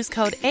and use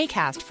code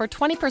ACAST for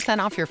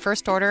 20% off your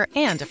first order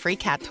and a free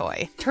cat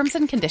toy. Terms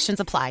and conditions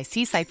apply.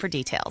 See site for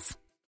details.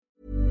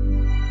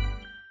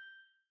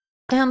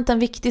 Det har hänt en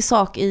viktig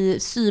sak i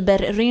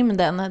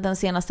cyberrymden den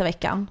senaste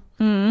veckan.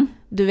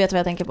 Du vet vad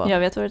jag tänker på? Jag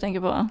vet vad du tänker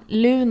på.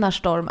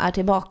 Lunarstorm är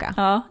tillbaka.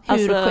 Ja,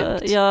 Hur alltså,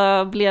 sjukt?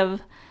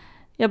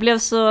 Jag blev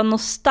så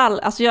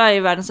alltså jag är ju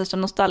världens största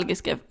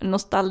nostalgiker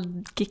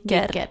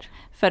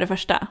för det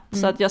första.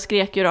 Så att jag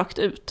skrek ju rakt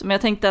ut. Men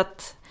jag tänkte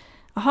att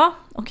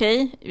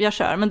okej, jag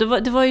kör. Men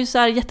det var ju så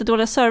här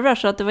jättedåliga servrar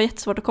så att det var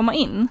jättesvårt att komma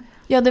in.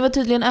 Ja, det var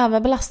tydligen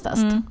överbelastat.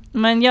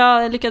 Men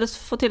jag lyckades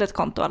få till ett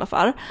konto i alla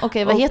fall.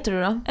 Okej, vad heter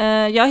du då?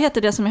 Jag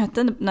heter det som jag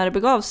hette när det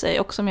begav sig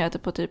och som jag heter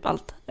på typ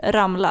allt,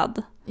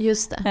 Ramlad.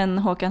 Just det. En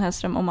Håkan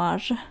Hellström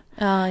hommage.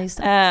 Ja, just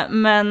det.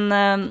 Men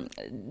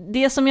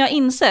det som jag har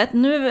insett,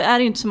 nu är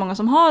det ju inte så många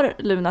som har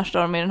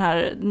Lunarstorm i den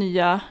här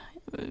nya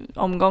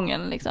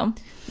omgången liksom.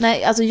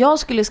 Nej, alltså jag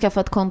skulle skaffa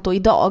ett konto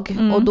idag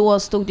och då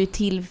stod det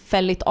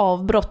tillfälligt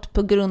avbrott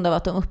på grund av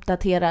att de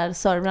uppdaterar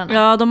servrarna.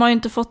 Ja, de har ju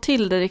inte fått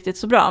till det riktigt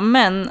så bra,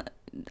 men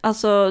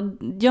alltså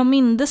jag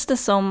mindes det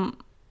som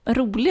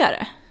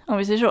roligare, om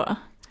vi säger så.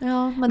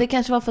 Ja, men det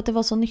kanske var för att det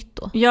var så nytt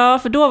då. Ja,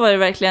 för då var det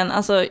verkligen,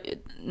 alltså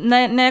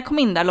när jag kom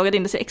in där loggade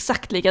in, det ser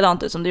exakt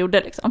likadant ut som det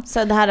gjorde liksom.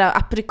 Så det här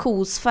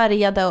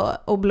aprikosfärgade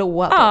och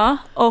blåa. Ja,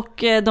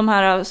 och de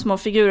här små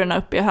figurerna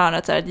uppe i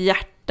hörnet, så här, ett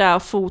hjärta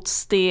och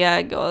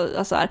fotsteg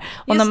och så här.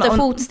 Och just det,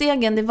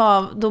 fotstegen, det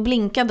var, då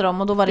blinkade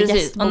de och då var det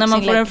gästboxinlägg. Och när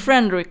man får en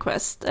friend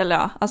request,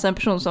 eller alltså en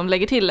person som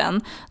lägger till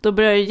en, då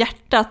börjar ju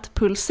hjärtat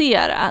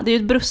pulsera. Det är ju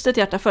ett brustet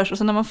hjärta först och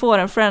sen när man får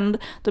en friend,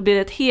 då blir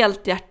det ett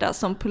helt hjärta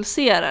som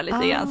pulserar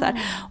lite grann så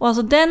här. Och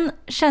alltså den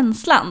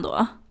känslan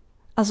då,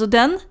 alltså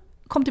den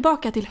kom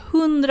tillbaka till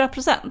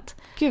 100%.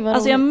 Gud, vad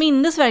alltså jag roligt.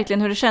 minns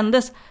verkligen hur det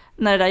kändes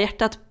när det där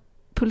hjärtat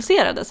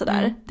pulserade så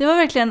där. Det var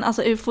verkligen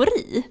alltså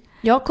eufori.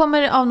 Jag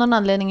kommer av någon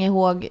anledning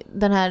ihåg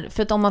den här,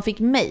 för att om man fick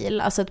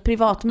mejl, alltså ett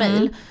privat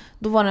mejl,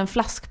 då var det en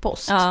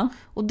flaskpost. Ja.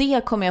 Och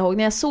det kommer jag ihåg,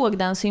 när jag såg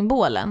den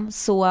symbolen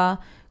så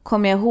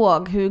kommer jag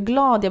ihåg hur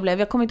glad jag blev.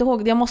 Jag kommer inte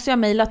ihåg, jag måste ju ha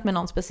mejlat med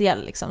någon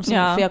speciell liksom,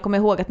 för jag kommer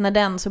ihåg att när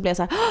den så blev jag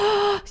så här,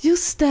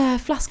 just det,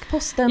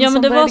 flaskposten. Ja,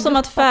 men det var som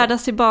att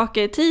färdas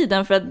tillbaka i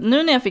tiden, för att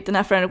nu när jag fick den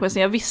här friend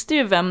requesten, jag visste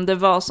ju vem det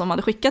var som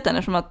hade skickat den,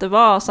 eftersom att det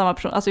var samma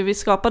person, alltså vi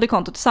skapade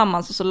kontot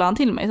tillsammans och så la han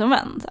till mig som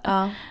vän.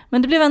 Ja.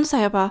 Men det blev ändå så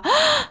här, jag bara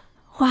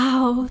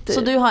wow.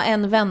 Så du har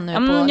en vän nu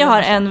på? Jag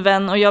har en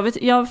vän och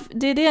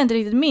det är det jag inte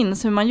riktigt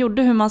minns, hur man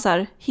gjorde, hur man så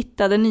här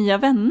hittade nya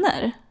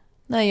vänner.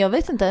 Nej, jag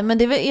vet inte. Men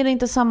det är det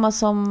inte samma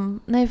som...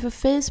 Nej, för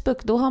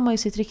Facebook, då har man ju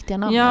sitt riktiga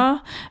namn. Ja,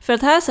 för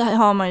att här så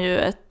har man ju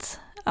ett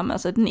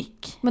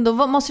nick. Men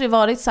då måste det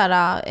varit så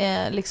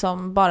här,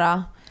 liksom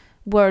bara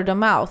word of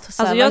mouth.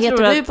 Så alltså vad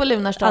heter du på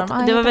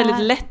Lunarstorm? Det var väldigt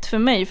lätt för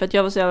mig, för att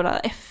jag var så jävla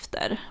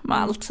efter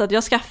med allt. Så att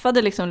jag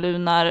skaffade liksom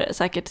Lunar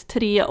säkert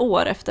 3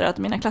 år efter att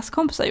mina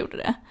klasskompisar gjorde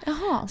det.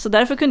 Jaha. Så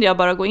därför kunde jag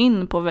bara gå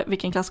in på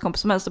vilken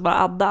klasskompis som helst och bara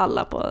adda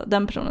alla på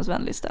den personens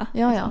vänlista.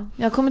 Ja.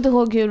 Jag kommer inte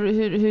ihåg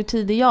hur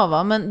tidig jag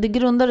var, men det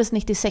grundades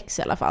 96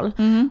 i alla fall.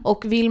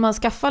 Och vill man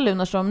skaffa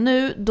Lunarstorm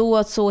nu,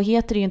 då så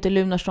heter det ju inte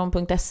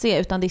lunarstorm.se,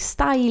 utan det är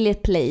Style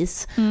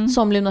Place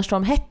som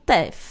Lunarstorm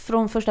hette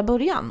från första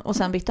början och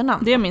sen bytte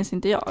namn. Det minns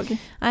inte jag.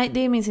 Nej,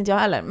 det minns inte jag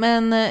heller.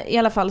 Men i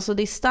alla fall så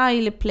det är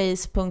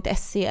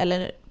styleplace.se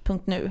eller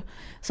 .nu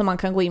som man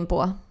kan gå in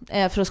på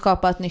för att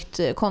skapa ett nytt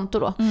konto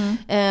då.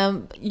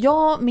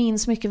 Jag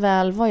minns mycket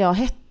väl vad jag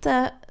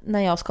hette när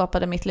jag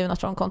skapade mitt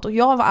Lunarstorm-konto.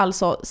 Jag var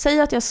alltså,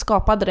 säg att jag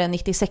skapade det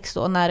 96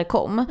 då när det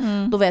kom.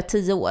 Då var jag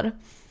 10 år.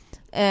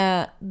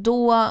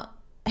 Då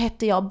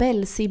hette jag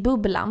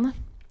Belsi-bubblan.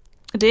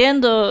 Det är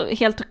ändå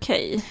helt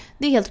okej.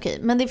 Det är helt okej,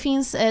 men det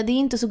är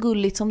inte så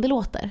gulligt som det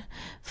låter.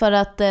 För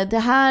att det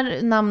här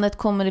namnet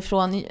kommer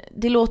ifrån,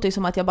 det låter ju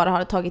som att jag bara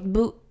har tagit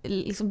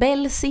liksom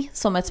Belsi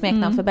som ett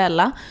smeknamn för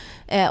Bella.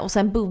 Och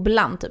sen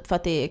bubblan typ, för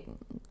att det är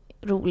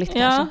roligt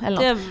kanske.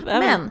 Eller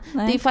men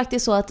det är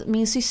faktiskt så att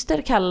min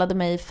syster kallade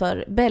mig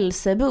för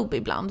Belsebub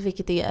ibland,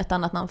 vilket är ett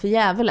annat namn för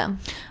djävulen.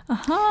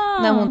 Aha.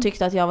 När hon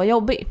tyckte att jag var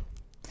jobbig.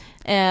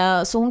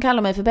 Så hon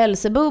kallade mig för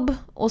Belsebub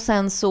och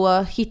sen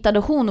så hittade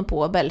hon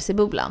på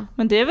Belsi-bubblan.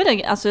 Men det är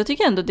väl, alltså jag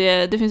tycker ändå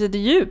det finns ett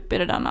djup i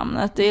det där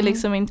namnet. Det är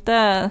liksom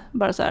inte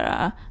bara så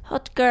här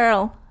hot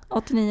girl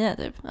 89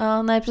 typ.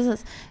 Ja, nej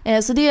precis.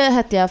 Så det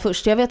hette jag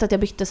först. Jag vet att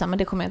jag bytte sen, men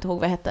det kommer jag inte ihåg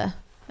vad jag hette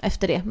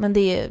efter det. Men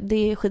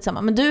det är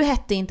skitsamma. Men du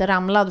hette inte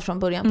Ramlad från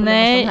början på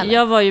Nej,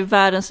 jag var ju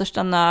världens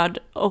största nörd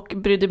och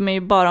brydde mig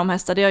bara om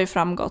hästar. Det har ju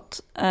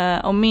framgått.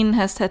 Och min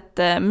häst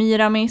hette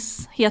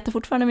Miramis, heter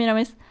fortfarande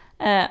Miramis.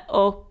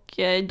 Och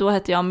då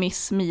hette jag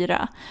Miss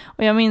Mira.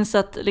 Och jag minns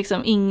att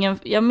liksom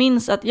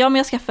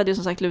jag skaffade ju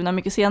som sagt Luna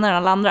mycket senare än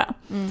alla andra.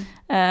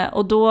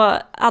 Och då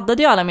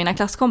addade jag alla mina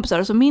klasskompisar,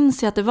 och så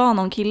minns jag att det var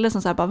någon kille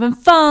som sa bara, vem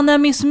fan är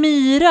Miss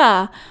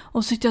Mira?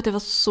 Och så tyckte jag att det var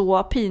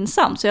så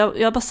pinsamt, så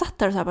jag bara satt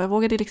där och så här, jag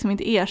vågade liksom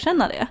inte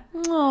erkänna det.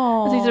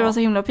 Jag tyckte det var så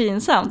himla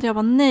pinsamt. Jag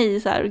bara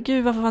nej, så här,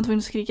 gud varför fan tvungen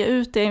att skrika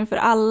ut det inför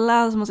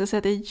alla, så måste jag säga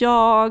att det är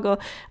jag, och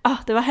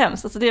det var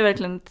hemskt. Alltså det är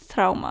verkligen ett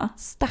trauma.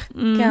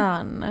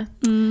 Stackarn.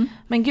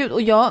 Men gud,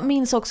 och jag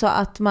minns också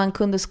att man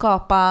kunde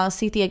skapa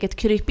sitt eget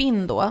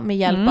krypin då med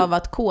hjälp av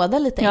att koda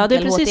lite enkel HTML. Ja, det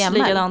är precis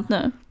likadant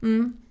nu.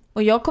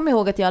 Och jag kommer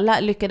ihåg att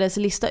jag lyckades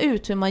lista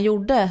ut hur man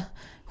gjorde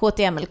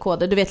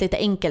HTML-koder, du vet, lite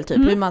enkelt typ,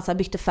 hur man så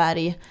bytte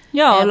färg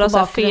på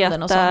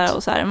bakgrunden och sånt.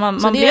 Och så här. Man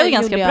så blev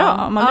ganska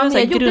bra.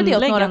 Jag gjorde det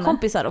åt några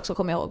kompisar också,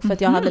 kommer jag ihåg, för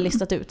att jag hade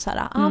listat ut så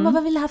här, men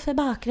vad vill jag ha för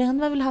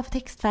bakgrund, vad vill jag ha för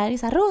textfärg,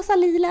 så här, rosa,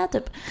 lila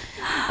typ.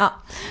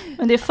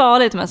 Men det är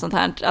farligt med sånt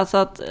här, alltså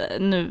att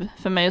nu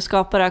för mig att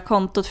skapa det här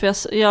kontot,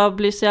 för jag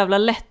blir så jävla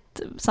lätt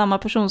samma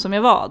person som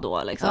jag var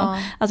då liksom.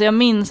 Alltså jag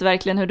minns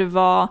verkligen hur det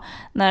var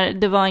när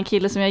det var en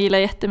kille som jag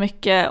gillade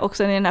jättemycket, och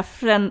sen i den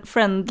här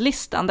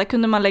friendlistan där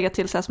kunde man lägga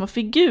till så här små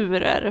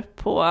figurer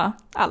på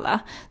alla,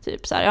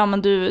 typ så här, ja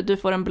men du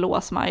får en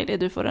blå smiley,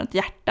 du får ett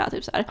hjärta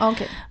typ så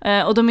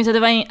här. Och då minns jag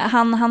att det var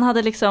han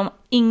hade liksom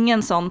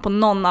ingen sån på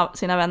någon av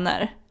sina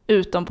vänner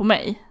utom på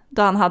mig,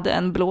 då han hade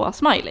en blå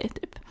smiley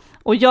typ.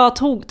 Och jag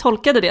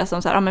tolkade det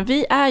som så här, men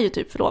vi är ju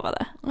typ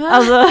förlovade.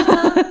 Alltså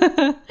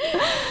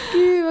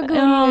gud vad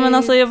gulligt. Ja, men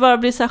alltså jag bara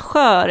blir så här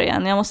skör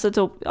igen. Jag måste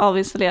typ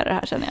avinstallera det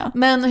här, känner jag.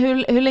 Men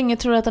hur länge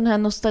tror du att den här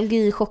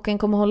nostalgichocken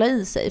kommer hålla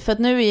i sig? För att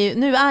nu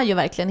är ju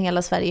verkligen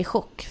hela Sverige i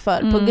chock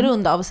på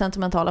grund av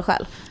sentimentala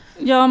skäl.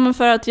 Ja, men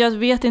för att jag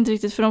vet inte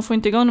riktigt, för de får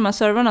inte igång de här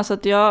servrarna, så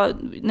att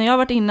när jag har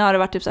varit inne har det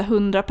varit typ så här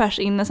 100 pers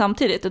inne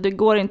samtidigt, och det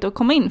går inte att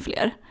komma in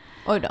fler.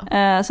 Oj då.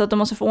 Så att de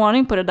måste få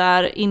ordning på det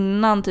där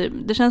innan typ.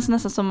 Det känns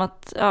nästan som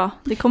att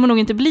det kommer nog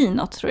inte bli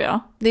något, tror jag.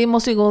 Det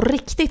måste ju gå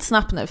riktigt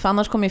snabbt nu, för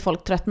annars kommer ju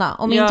folk tröttna.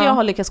 Om inte jag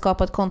har lyckats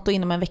skapa ett konto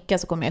inom en vecka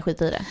så kommer jag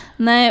skita i det.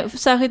 Nej,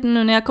 särskilt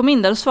nu när jag kom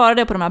in där, då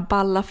svarade jag på de här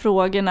balla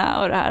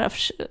frågorna och det här.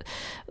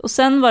 Och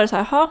sen var det så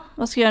här,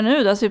 vad ska jag göra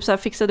nu då? Så typ så här,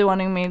 fixade i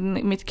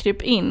ordning mitt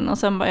kryp in, och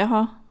sen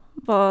bara,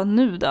 vad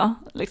nu då?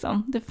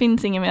 Liksom. Det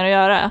finns inget mer att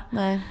göra.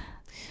 Nej.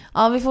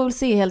 Ja, vi får väl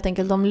se helt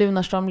enkelt om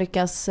Lunarstorm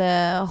lyckas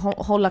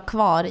hålla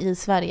kvar i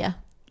Sverige.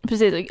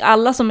 Precis,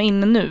 alla som är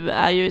inne nu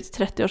är ju i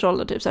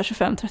 30-årsåldern, typ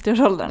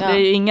 25-30-årsåldern. Ja. Det är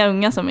ju inga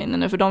unga som är inne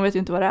nu, för de vet ju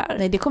inte vad det är.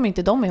 Nej, det kommer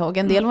inte de ihåg.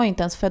 En del var ju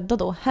inte ens födda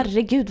då.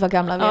 Herregud vad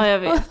gamla vi är. Ja, jag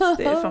vet.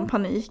 Det är från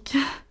panik.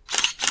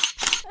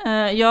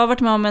 Jag har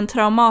varit med om en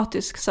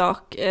traumatisk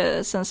sak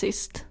sen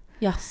sist.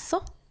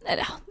 Jaså?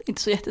 Nej,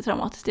 inte så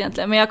jättetraumatiskt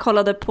egentligen. Men jag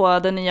kollade på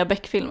den nya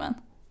Beck-filmen.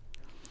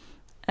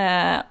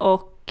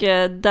 Och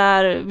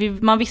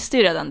man visste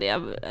ju redan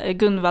det.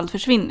 Gunvald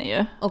försvinner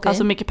ju. Okay.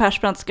 Alltså Micke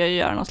Persbrandt ska ju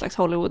göra någon slags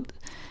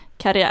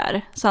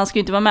Hollywood-karriär. Så han ska ju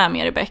inte vara med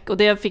mer i Beck. Och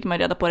det fick man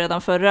reda på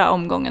redan förra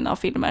omgången av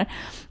filmer.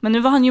 Men nu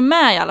var han ju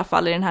med i alla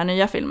fall i den här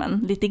nya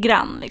filmen. Lite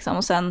grann liksom.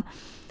 Och sen,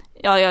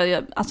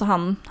 alltså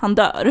han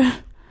dör.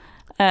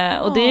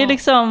 Och det är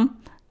liksom...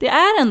 Det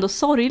är ändå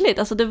sorgligt.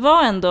 Alltså det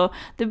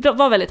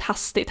var väldigt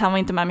hastigt. Han var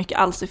inte med mycket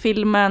alls i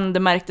filmen. Det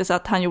märktes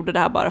att han gjorde det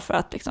här bara för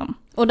att liksom...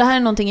 Och det här är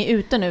någonting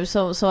ute nu,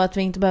 så att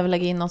vi inte behöver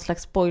lägga in någon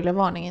slags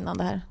spoilervarning innan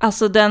det här.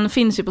 Alltså den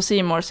finns ju på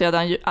C More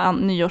sedan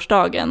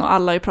nyårsdagen, och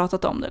alla har ju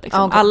pratat om det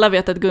liksom. Okay. Alla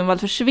vet att Gunvald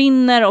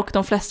försvinner, och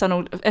de flesta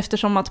nog,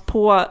 eftersom att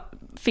på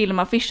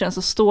filmaffischen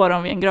så står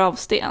de vid en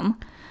gravsten.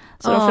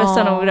 Så de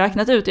flesta har nog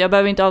räknat ut det. Jag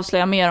behöver inte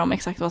avslöja mer om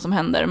exakt vad som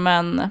händer,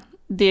 men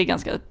det är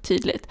ganska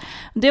tydligt.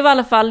 Det var i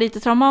alla fall lite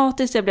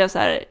traumatiskt. Jag blev så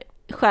här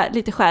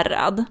lite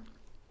skärrad.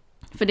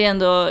 För det är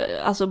ändå,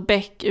 alltså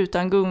Beck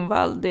utan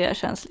Gunvald, det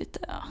känns lite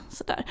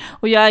sådär.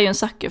 Och jag är ju en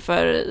sucker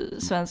för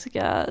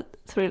svenska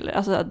thriller,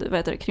 alltså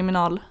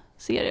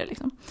kriminalserier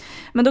liksom.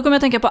 Men då kommer jag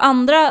att tänka på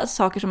andra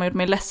saker som har gjort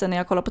mig ledsen när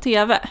jag kollar på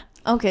tv.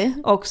 Okay.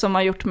 Och som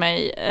har gjort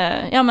mig,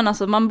 men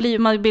alltså man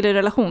blir i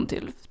relation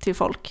till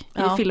folk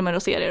i filmer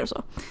och serier och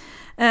så.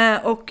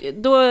 Och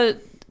då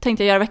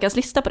tänkte jag göra veckans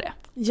lista på det.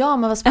 Ja,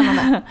 men vad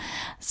spännande.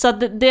 Så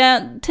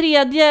det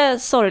tredje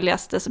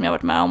sorgligaste som jag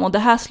varit med om, och det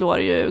här slår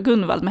ju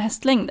Gunvald med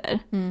hästlängder.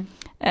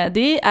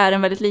 Det är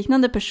en väldigt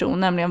liknande person,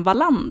 nämligen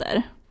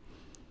Wallander.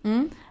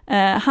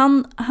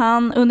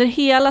 Han under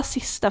hela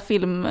sista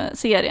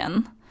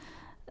filmserien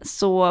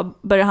så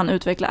börjar han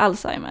utveckla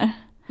Alzheimer.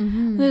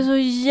 Det är så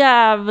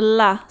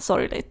jävla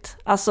sorgligt.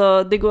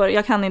 Alltså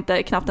jag kan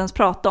inte knappt ens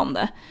prata om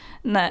det.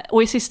 Nej.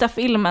 Och i sista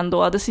filmen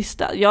då, det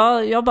sista,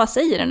 jag bara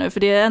säger det nu för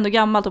det är ändå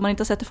gammalt, om man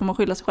inte har sett det får man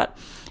skylla sig själv.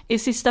 I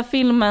sista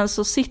filmen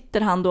så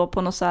sitter han då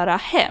på något så här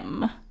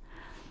hem.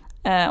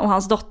 Och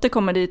hans dotter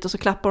kommer dit och så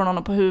klappar hon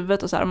honom på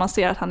huvudet och så här, och man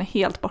ser att han är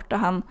helt borta.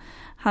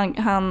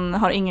 Han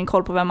har ingen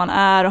koll på vem man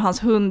är, och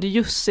hans hund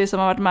Jussi som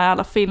har varit med i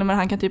alla filmer,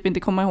 han kan typ inte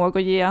komma ihåg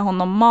att ge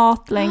honom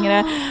mat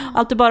längre.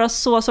 Allt är bara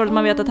så sorgligt,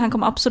 man vet att han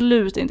kommer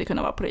absolut inte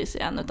kunna vara polis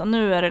igen, utan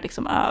nu är det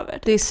liksom över.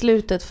 Det är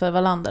slutet för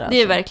Wallander alltså.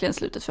 Det är verkligen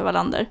slutet för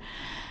Wallander.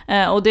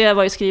 Och det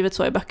var ju skrivet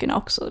så i böckerna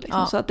också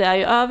liksom, så att det är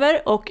ju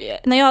över. Och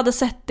när jag hade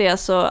sett det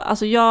så,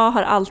 alltså jag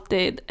har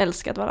alltid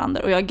älskat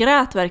Wallander, och jag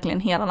grät verkligen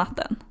hela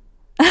natten.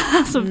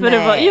 Alltså för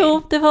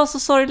det var så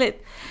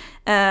sorgligt.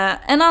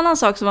 En annan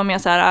sak som var mer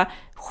så här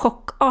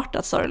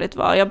chockartat sorgligt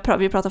var,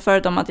 vi pratade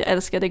förut om att jag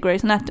älskade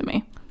Grey's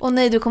Anatomy. Åh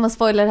nej, du kommer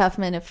spoila det här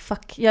för mig nu.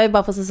 Fuck, jag är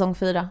bara på säsong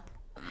 4.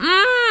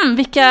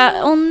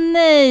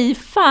 Nej,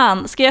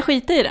 fan. Ska jag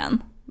skita i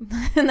den?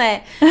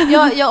 Nej,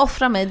 jag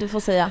offrar mig, du får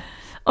säga.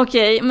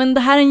 Okej, men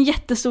det här är en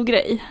jättestor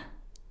grej.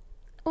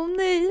 Åh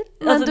nej,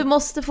 men alltså, du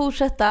måste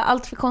fortsätta.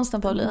 Allt för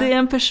konstant, Paulina. Det är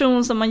en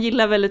person som man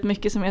gillar väldigt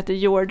mycket som heter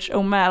George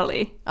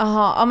O'Malley.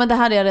 Jaha, ja men det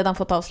här har jag redan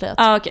fått avslöjat.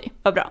 Okej,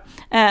 vad bra.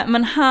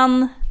 Men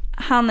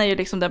han är ju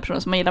liksom den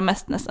personen som man gillar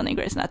mest nästan i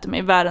Grey's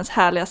Anatomy. Världens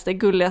härligaste,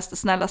 gulligaste,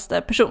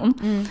 snällaste person.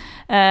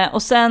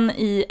 Och sen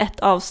i ett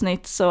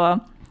avsnitt så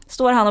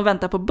står han och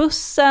väntar på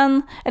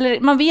bussen. Eller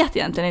man vet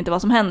egentligen inte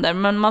vad som händer,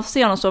 men man får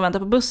se honom stå och vänta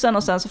på bussen,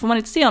 och sen så får man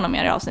inte se honom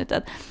mer i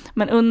avsnittet.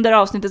 Men under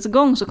avsnittets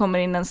gång så kommer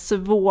in en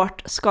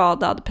svårt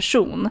skadad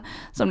person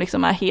som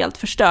liksom är helt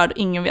förstörd,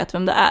 ingen vet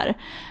vem det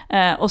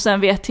är. Och sen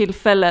vid ett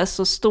tillfälle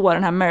så står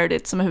den här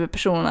Meredith som är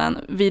huvudpersonen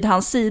vid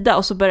hans sida,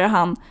 och så börjar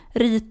han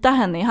rita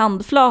henne i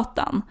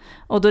handflatan.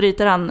 Och då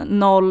ritar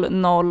han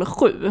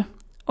 007.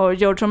 Och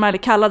George O'Malley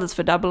kallades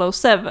för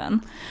 007.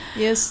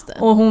 Just det.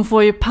 Och hon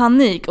får ju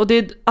panik. Och det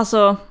är,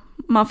 alltså,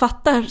 man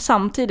fattar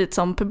samtidigt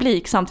som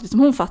publik, samtidigt som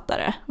hon fattar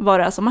det, vad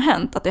det är som har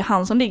hänt, att det är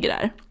han som ligger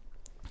där.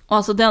 Och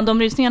alltså de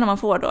rysningarna man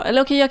får då.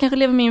 Eller okej, jag kanske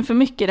lever mig in för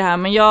mycket i det här,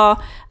 men jag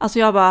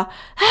bara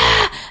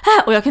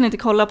och jag kan inte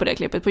kolla på det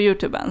klippet på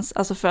YouTube ens.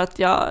 Alltså för att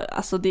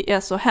det är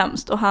så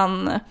hemskt. Och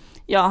han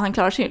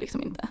klarar sig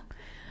liksom inte.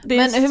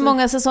 Men hur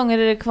många säsonger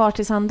är det kvar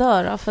tills han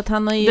dör då? För att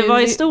han har ju... Det var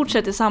i stort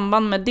sett i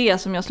samband med det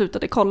som jag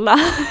slutade kolla.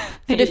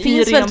 För det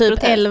finns väl typ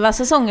 11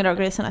 säsonger av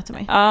Grey's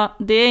Anatomy? Ja,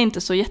 det är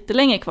inte så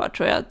jättelänge kvar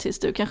tror jag, tills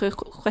du kanske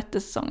 6:e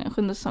säsongen,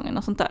 7:e säsongen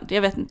och sånt där.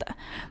 Jag vet inte.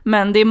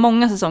 Men det är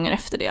många säsonger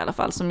efter det i alla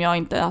fall som jag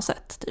inte har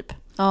sett typ.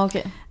 Ja,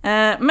 okej.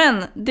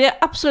 Men det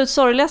absolut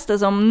sorgligaste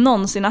som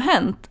någonsin har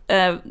hänt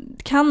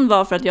kan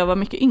vara för att jag var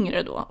mycket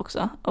yngre då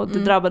också. Och det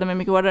drabbade mig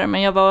mycket hårdare.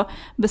 Men jag var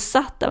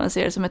besatt av en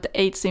serie som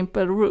heter 8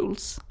 Simple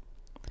Rules.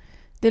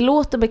 Det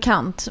låter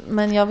bekant,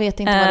 men jag vet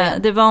inte vad det är.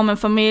 Det var om en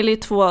familj,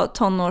 2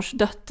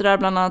 tonårsdöttrar,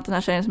 bland annat den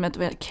här tjejen som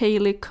heter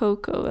Kaylee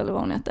Coco, eller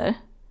vad hon heter.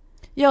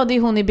 Ja, det är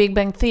hon i Big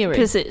Bang Theory.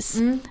 Precis.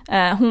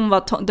 Hon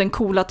var den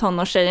coola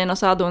tonårstjejen, och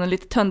så hade hon en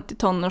lite töntig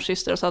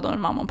tonårssyster, och så hade hon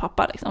en mamma och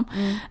pappa liksom.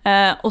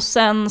 Och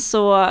sen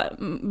så,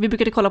 vi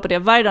brukade kolla på det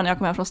varje dag när jag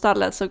kom hem från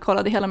stallet, så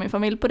kollade hela min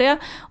familj på det.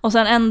 Och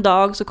sen en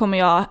dag så kommer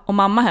jag och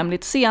mamma hem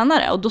lite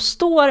senare, och då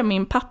står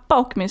min pappa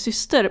och min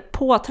syster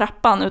på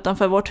trappan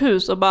utanför vårt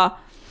hus och bara: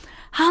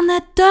 han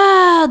är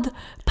död!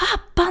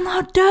 Pappan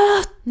har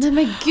dött! Nej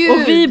men gud!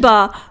 Och vi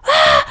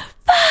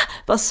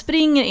bara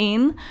springer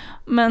in.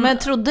 Men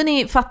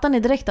fattade ni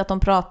direkt att de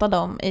pratade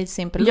om 8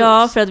 Simple Rules?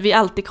 Ja, för att vi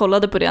alltid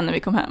kollade på det när vi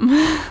kom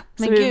hem.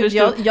 Men gud,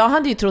 jag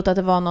hade ju trott att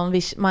det var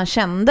någon man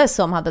kände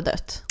som hade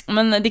dött.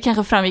 Men det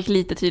kanske framgick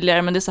lite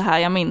tydligare, men det är så här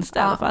jag minns det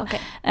i alla fall.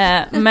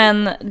 Okay.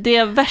 Men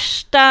det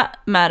värsta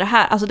med det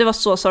här, alltså det var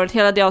så sorgligt,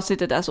 hela det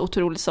avsnittet är så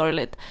otroligt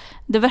sorgligt.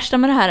 Det värsta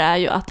med det här är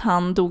ju att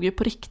han dog ju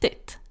på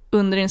riktigt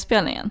under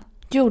inspelningen.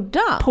 Gjorde?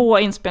 På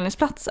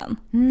inspelningsplatsen.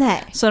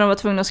 Nej. Så de var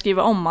tvungna att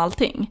skriva om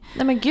allting.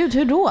 Nej men gud,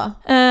 hur då?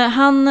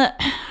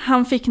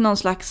 Han fick någon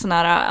slags sån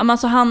här,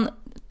 alltså han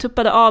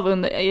tuppade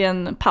av i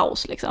en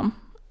paus liksom.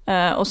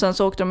 Och sen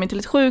så åkte de in till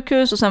ett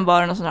sjukhus, och sen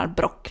var det någon sån här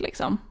brock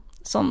liksom.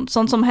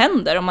 Sånt som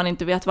händer om man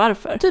inte vet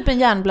varför. Typ en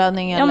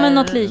hjärnblödning eller ja, men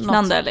något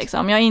liknande något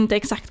liksom. Jag har inte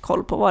exakt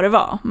koll på vad det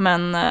var,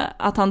 men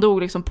att han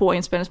dog liksom på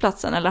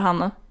inspelningsplatsen, eller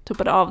han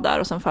tuppade av där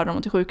och sen förde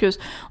de till sjukhus,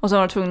 och sen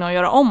var de tvungna att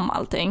göra om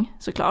allting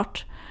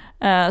såklart.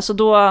 Så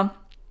då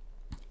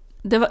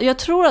jag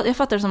tror att jag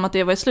fattar det som att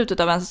det var i slutet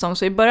av en säsong,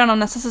 så i början av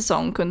nästa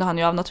säsong kunde han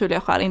ju av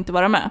naturliga skäl inte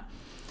vara med.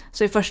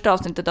 Så i första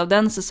avsnittet av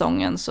den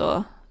säsongen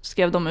så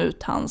skrev de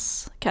ut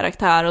hans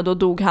karaktär, och då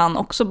dog han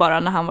också bara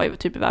när han var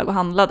typ iväg och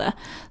handlade.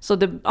 Så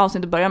det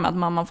avsnittet börjar med att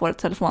mamman får ett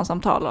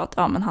telefonsamtal och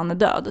att men han är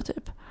död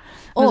typ.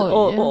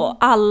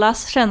 Och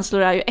allas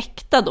känslor är ju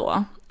äkta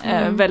då.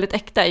 Väldigt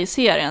äkta i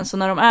serien. Så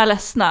när de är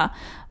ledsna,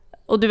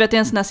 och du vet, det är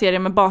en sån här serie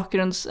med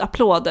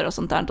bakgrundsapplåder och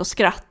sånt där, och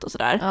skratt och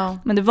sådär. Ja.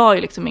 Men det var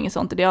ju liksom inget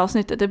sånt i det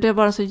avsnittet. Det blev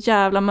bara så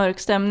jävla mörk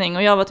stämning.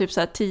 Och jag var typ så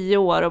här 10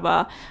 år och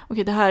bara,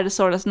 okej, det här är det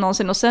sorgligaste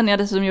någonsin. Och sen jag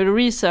dessutom gjorde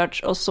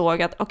research och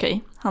såg att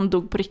okej, han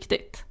dog på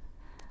riktigt.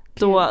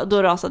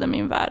 Då rasade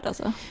min värld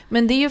alltså.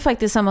 Men det är ju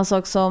faktiskt samma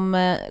sak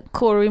som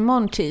Corey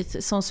Monteith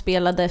som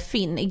spelade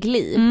Finn i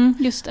Glee.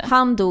 Just det.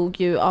 Han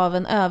dog ju av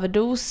en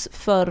överdos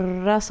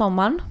förra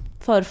sommaren.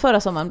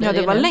 Förra sommaren blev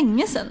det var nu.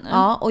 Länge sedan nu.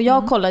 Ja, och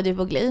jag kollade ju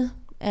på Glee.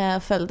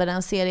 Följde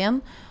den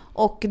serien.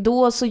 Och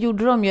då så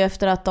gjorde de ju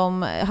efter att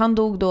han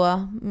dog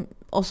då,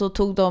 och så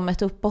tog de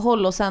ett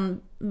uppehåll och sen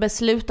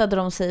beslutade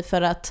de sig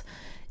för att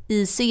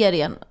i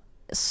serien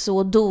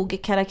så dog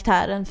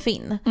karaktären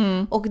Finn.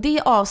 Och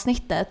det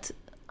avsnittet,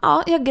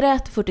 ja, jag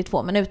grät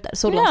 42 minuter,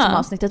 så långt som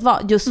avsnittet var.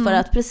 Just för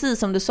att, precis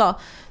som du sa,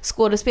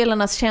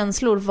 skådespelarnas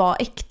känslor var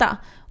äkta.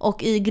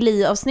 Och i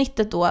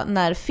Glee-avsnittet då,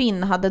 när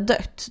Finn hade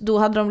dött, då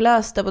hade de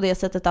löst det på det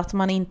sättet att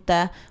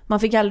man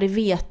fick aldrig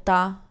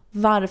veta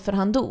varför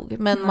han dog.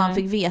 Men man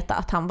fick veta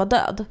att han var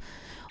död.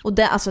 Och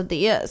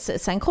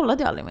sen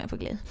kollade jag aldrig mer på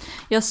Glee.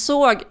 Jag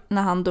såg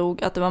när han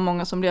dog att det var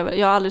många som blev...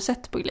 Jag har aldrig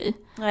sett på Glee.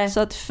 Nej. Så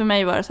att för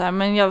mig var det så här...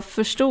 Men jag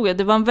förstod att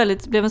det var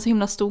blev en så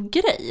himla stor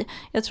grej.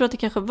 Jag tror att det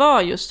kanske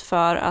var just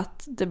för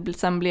att det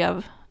sen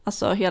blev...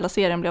 Alltså hela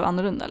serien blev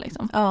annorlunda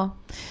liksom.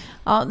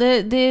 Ja,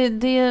 det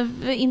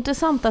är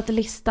intressant att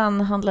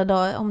listan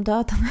handlade om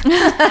döden.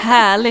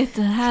 Härlig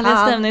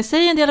stämning.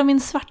 Säg en del om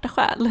min svarta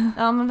själ.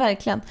 Ja, men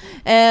verkligen.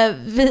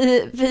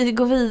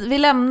 Vi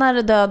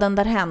lämnar döden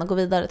därhän och går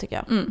vidare, tycker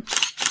jag.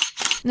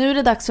 Nu är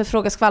det dags för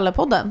Fråga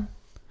Skvallerpodden.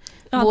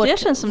 Ja, det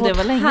känns som det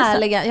var länge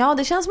sedan. Ja,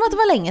 det känns som att det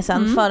var länge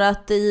sedan. För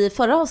att i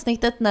förra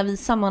avsnittet, när vi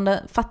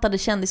sammanfattade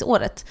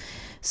kändisåret,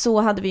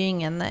 så hade vi ju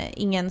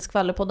ingen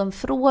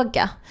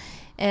Skvallerpodden-fråga.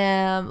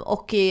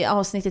 Och i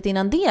avsnittet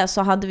innan det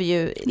så hade vi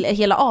ju,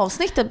 hela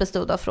avsnittet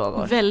bestod av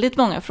frågor. Väldigt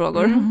många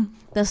frågor.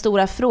 Den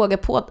stora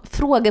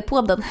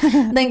frågepodden.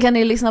 Den kan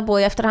ni lyssna på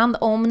i efterhand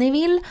om ni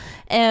vill.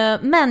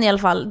 Men i alla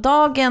fall,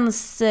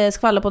 dagens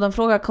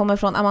Skvallerpodden-fråga kommer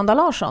från Amanda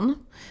Larsson.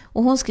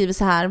 Och hon skriver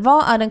så här: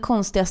 vad är den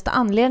konstigaste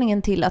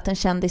anledningen till att en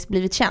kändis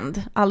blivit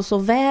känd? Alltså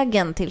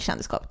vägen till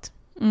kändisskapet.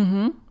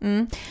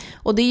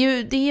 Och det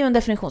är ju en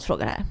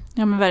definitionsfråga här.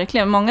 Ja, men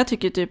verkligen. Många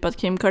tycker typ att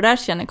Kim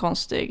Kardashian är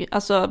konstig.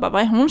 Alltså, vad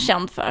är hon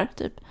känd för?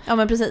 Typ. Ja,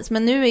 men precis.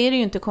 Men nu är det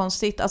ju inte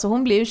konstigt. Alltså,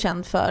 hon blir ju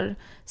känd för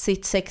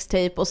sitt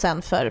sextape och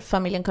sen för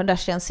familjen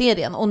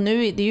Kardashian-serien. Och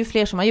nu är det ju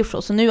fler som har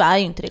gjort så nu är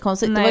ju inte det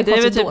konstigt. Nej, det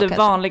är väl typ det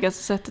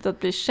vanligaste sättet att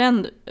bli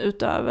känd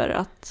utöver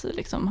att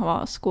liksom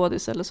vara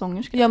skådis eller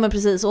sångerska. Ja, men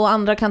precis. Och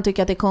andra kan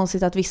tycka att det är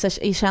konstigt att vissa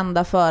är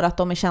kända för att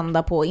de är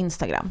kända på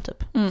Instagram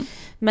typ.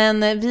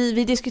 Men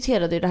vi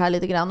diskuterade ju det här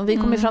lite grann och vi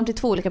kom ju fram till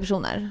 2 olika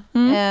personer.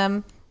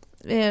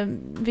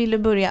 Vill du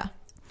börja?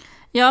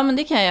 Ja, men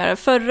det kan jag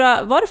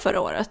göra. Var det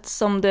förra året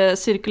som det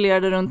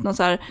cirkulerade runt någon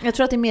så här... Jag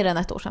tror att det är mer än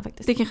ett år sedan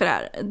faktiskt. Det kanske det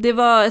är. Det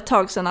var ett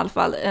tag sedan i alla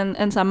fall.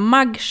 En så här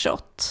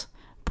mugshot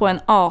på en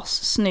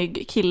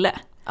assnygg kille.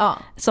 Ja.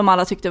 Som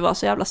alla tyckte var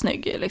så jävla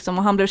snygg. Liksom.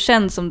 Och han blev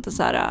känd som den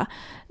så här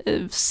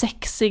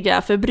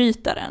sexiga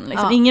förbrytaren.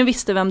 Liksom. Ja. Ingen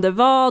visste vem det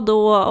var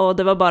då och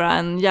det var bara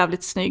en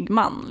jävligt snygg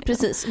man.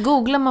 Liksom. Precis.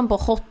 Googlar man på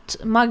hot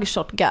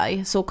mugshot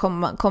guy så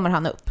kommer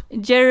han upp.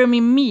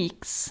 Jeremy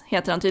Meeks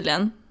heter han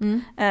tydligen.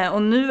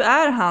 Och nu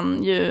är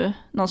han ju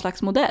någon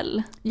slags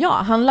modell. Ja,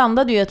 han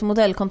landade ju ett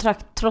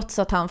modellkontrakt trots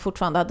att han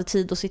fortfarande hade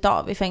tid att sitta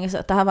av i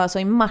fängelset. Det här var alltså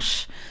i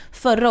mars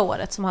förra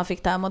året som han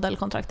fick det här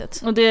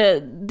modellkontraktet. Och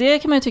det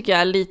kan man ju tycka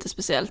är lite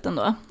speciellt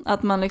ändå.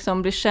 Att man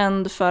liksom blir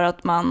känd för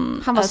att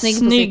man var är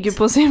snygg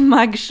på sin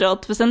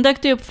mugshot. För sen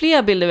dök det upp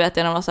fler bilder, vet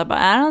jag, och var så här, bara,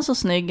 är han så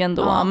snygg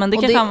ändå? Ja, men det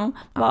kanske han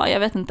var, jag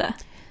vet inte.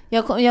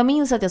 Jag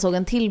minns att jag såg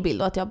en till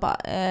bild och att jag bara,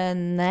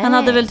 nej. Han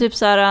hade väl typ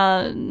så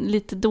här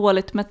lite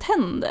dåligt med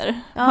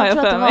tänder. Ja, jag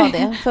tror att det var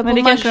det. För men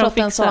på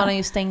mugshoten så har han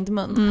ju stängd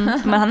mun.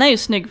 Men han är ju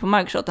snygg på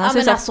mugshoten. Han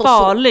ser så alltså,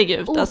 farlig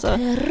ut.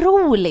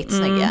 Otroligt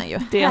snygg är han ju.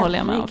 Det håller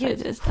jag med om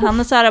faktiskt. Han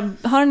är så här,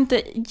 har han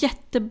inte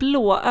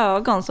jätteblå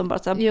ögon som bara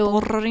så här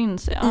borrar in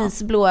sig? Ja.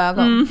 Isblå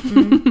ögon.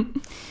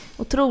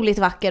 Otroligt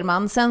vacker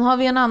man. Sen har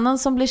vi en annan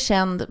som blir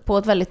känd på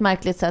ett väldigt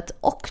märkligt sätt.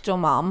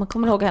 Octomom.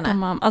 Kommer du ihåg henne?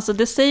 Octomom. Alltså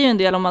det säger ju en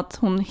del om att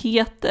hon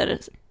heter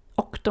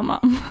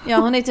Octomom. Ja,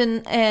 hon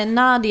heter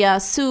Nadia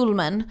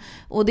Sulman.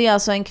 Och det är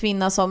alltså en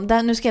kvinna som...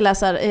 nu ska jag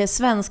läsa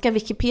svenska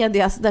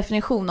Wikipedias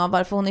definition av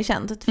varför hon är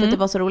känd. För det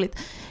var så roligt.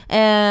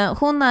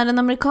 Hon är en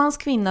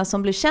amerikansk kvinna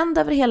som blev känd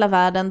över hela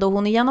världen då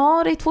hon i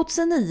januari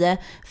 2009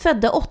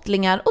 födde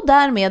 8-lingar och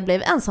därmed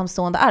blev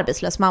ensamstående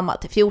arbetslös mamma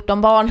till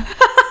 14 barn.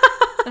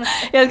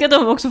 Jag älskar att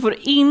de också får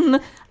in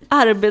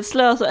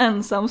arbetslös och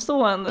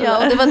ensamstående. Ja,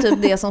 och det var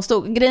typ det som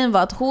stod. Grejen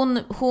var att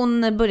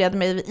hon började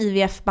med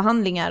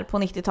IVF-behandlingar på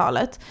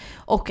 90-talet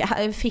och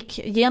fick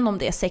genom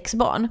det 6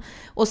 barn.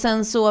 Och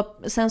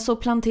sen så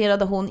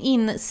planterade hon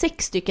in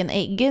 6 stycken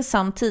ägg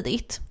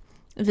samtidigt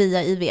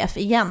via IVF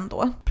igen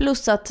då.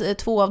 Plus att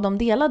 2 av dem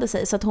delade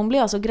sig, så att hon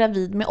blev alltså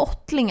gravid med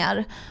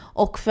 8-lingar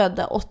och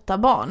födde 8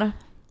 barn.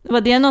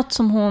 Var det något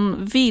som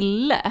hon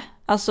ville?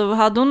 Alltså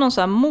hade hon någon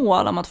så här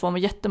mål om att få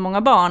med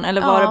jättemånga barn?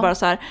 Eller var det bara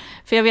så här,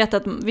 för jag vet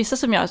att vissa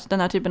som gör den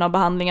här typen av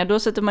behandlingar, då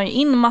sätter man ju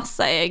in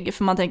massa ägg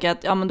för man tänker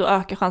att ja, men då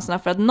ökar chanserna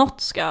för att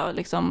något ska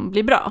liksom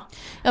bli bra.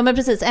 Ja, men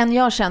precis. En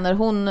jag känner,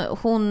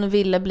 hon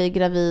ville bli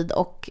gravid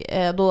och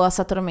då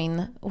satte de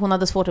in, hon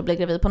hade svårt att bli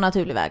gravid på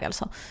naturlig väg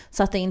alltså.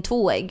 Satte in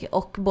 2 ägg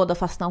och båda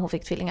fastnade och hon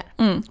fick tvillingar.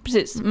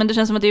 Precis, men det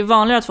känns som att det är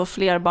vanligare att få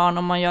fler barn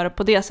om man gör det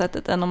på det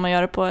sättet än om man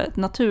gör det på ett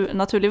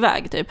naturlig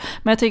väg typ.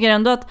 Men jag tycker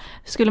ändå att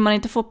skulle man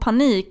inte få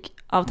panik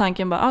av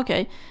tanken bara,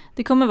 okej,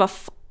 det kommer vara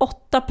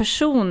 8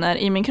 personer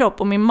i min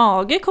kropp och min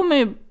mage kommer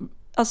ju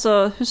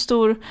alltså hur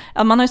stor,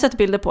 ja, man har ju sett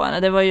bilder på henne,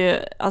 det var ju,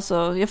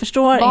 alltså jag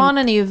förstår.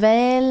 Barnen är ju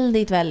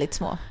väldigt, väldigt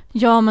små.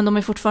 Ja, men de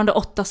är fortfarande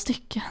 8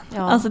 stycken.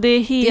 Ja. Alltså det är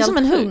helt... Det är som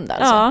en hund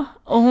alltså. Ja,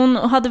 och hon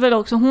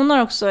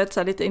har också ett så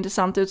här lite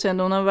intressant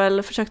utseende. Hon har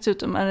väl försökt se ut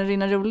som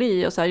Angelina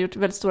Jolie och så här, gjort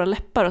väldigt stora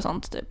läppar och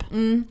sånt typ.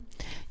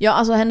 Ja,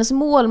 alltså hennes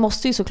mål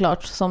måste ju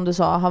såklart, som du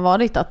sa, ha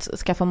varit att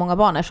skaffa många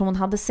barn, eftersom hon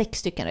hade 6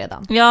 stycken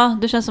redan. Ja,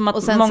 det känns som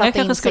att många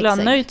kanske skulle ha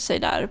 6. nöjt sig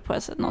där på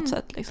något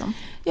sätt liksom.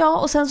 Ja,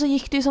 och sen så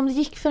gick det ju som det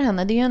gick för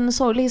henne. Det är ju en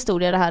sorglig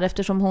historia det här,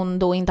 eftersom hon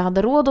då inte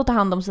hade råd att ta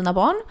hand om sina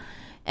barn.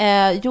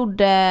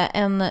 Gjorde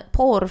en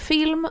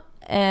porrfilm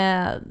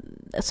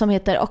som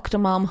heter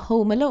Octomom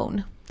Home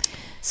Alone,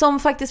 som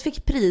faktiskt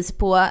fick pris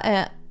på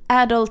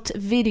Adult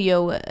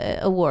Video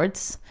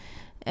Awards,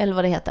 eller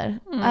vad det heter.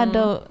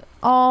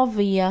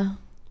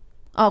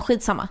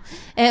 Skitsamma.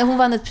 Hon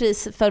vann ett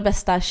pris för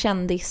bästa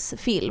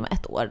kändisfilm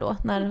ett år då,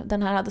 när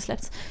den här hade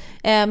släppts.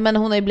 Men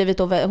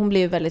hon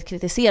blev väldigt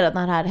kritiserad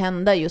när det här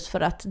hände, just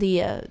för att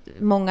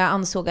många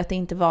ansåg att det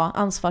inte var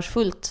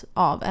ansvarsfullt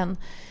av en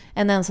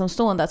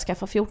ensamstående att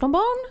skaffa 14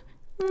 barn.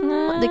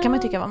 Det kan man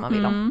tycka vad man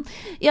vill om.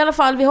 I alla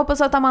fall, vi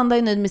hoppas att Amanda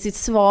är nöjd med sitt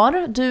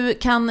svar. Du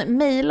kan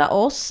mejla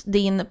oss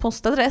din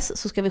postadress,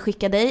 så ska vi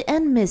skicka dig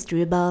en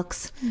mystery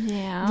box.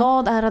 Yeah.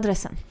 Vad är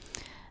adressen?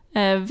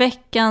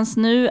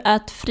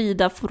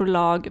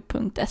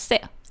 veckansnu@fridaforlag.se.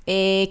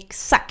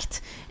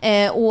 Exakt.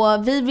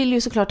 Och vi vill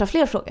ju såklart ha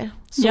fler frågor.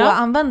 Så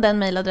använd den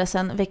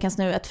mejladressen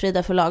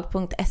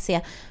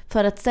veckansnu@fridaforlag.se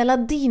för att ställa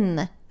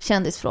din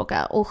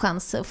kändisfråga och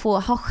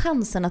ha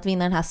chansen att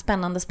vinna den här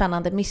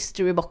spännande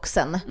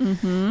mysteryboxen.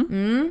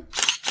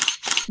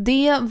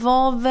 Det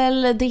var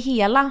väl det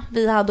hela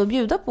vi hade att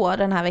bjuda på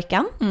den här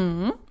veckan.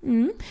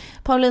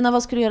 Paulina,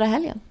 vad ska du göra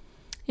helgen?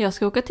 Jag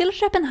ska åka till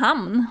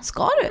Köpenhamn.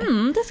 Ska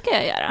du? Det ska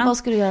jag göra. Vad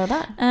ska du göra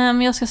där?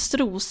 Jag ska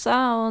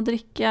strosa och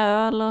dricka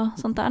öl och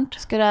sånt där.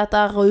 Ska du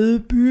äta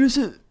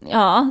rödpylse?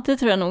 Ja, det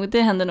tror jag nog.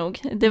 Det händer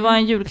nog. Det var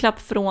en julklapp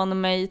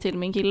från mig till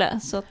min kille.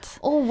 Så att,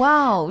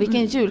 wow,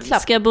 vilken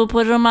julklapp. Ska bo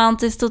på ett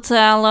romantiskt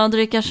hotell och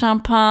dricka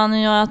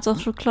champagne och äta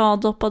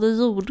chokladdoppade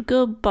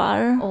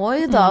jordgubbar.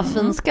 Oj då,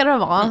 fin ska det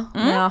vara.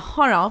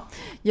 Jaha då.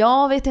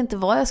 Jag vet inte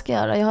vad jag ska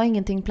göra. Jag har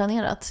ingenting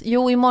planerat.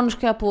 Jo, imorgon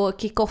ska jag på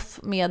kick-off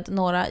med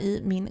några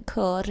i min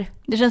kör.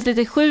 Det känns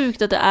lite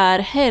sjukt att det är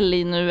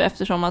helg nu,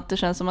 eftersom att det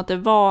känns som att det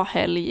var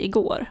helg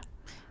igår.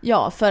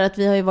 Ja, för att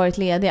vi har ju varit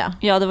lediga.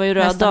 Ja, det var ju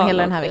röd dag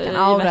hela den här veckan.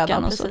 Ja, röd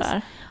dag och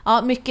sådär.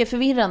 Ja, mycket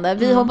förvirrande.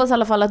 Vi hoppas i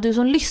alla fall att du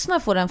som lyssnar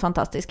får en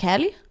fantastisk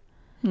helg.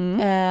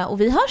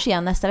 Och vi hörs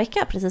igen nästa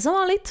vecka, precis som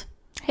vanligt.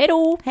 Hej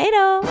då! Hej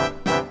då!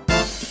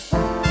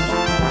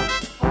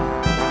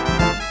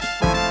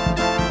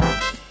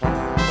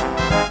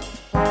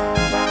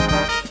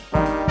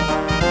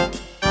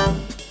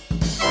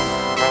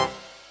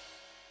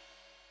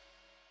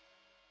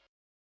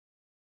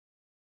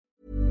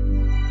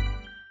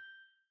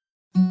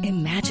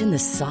 Imagine the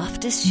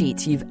softest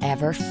sheets you've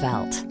ever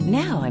felt.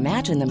 Now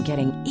imagine them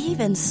getting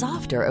even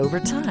softer over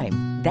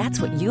time.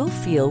 That's what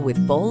you'll feel with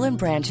Boll &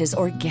 Branch's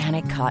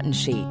organic cotton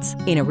sheets.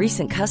 In a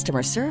recent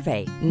customer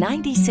survey,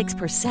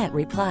 96%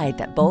 replied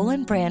that Boll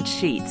 & Branch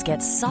sheets get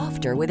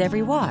softer with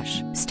every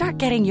wash. Start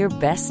getting your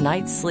best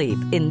night's sleep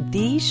in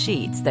these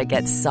sheets that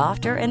get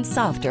softer and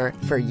softer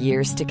for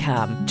years to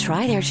come.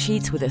 Try their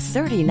sheets with a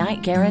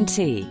 30-night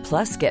guarantee.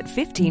 Plus, get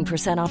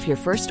 15% off your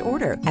first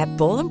order at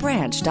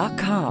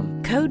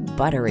bollandbranch.com. Code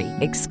BUTTERY.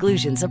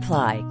 Exclusions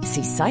apply.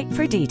 See site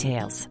for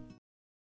details.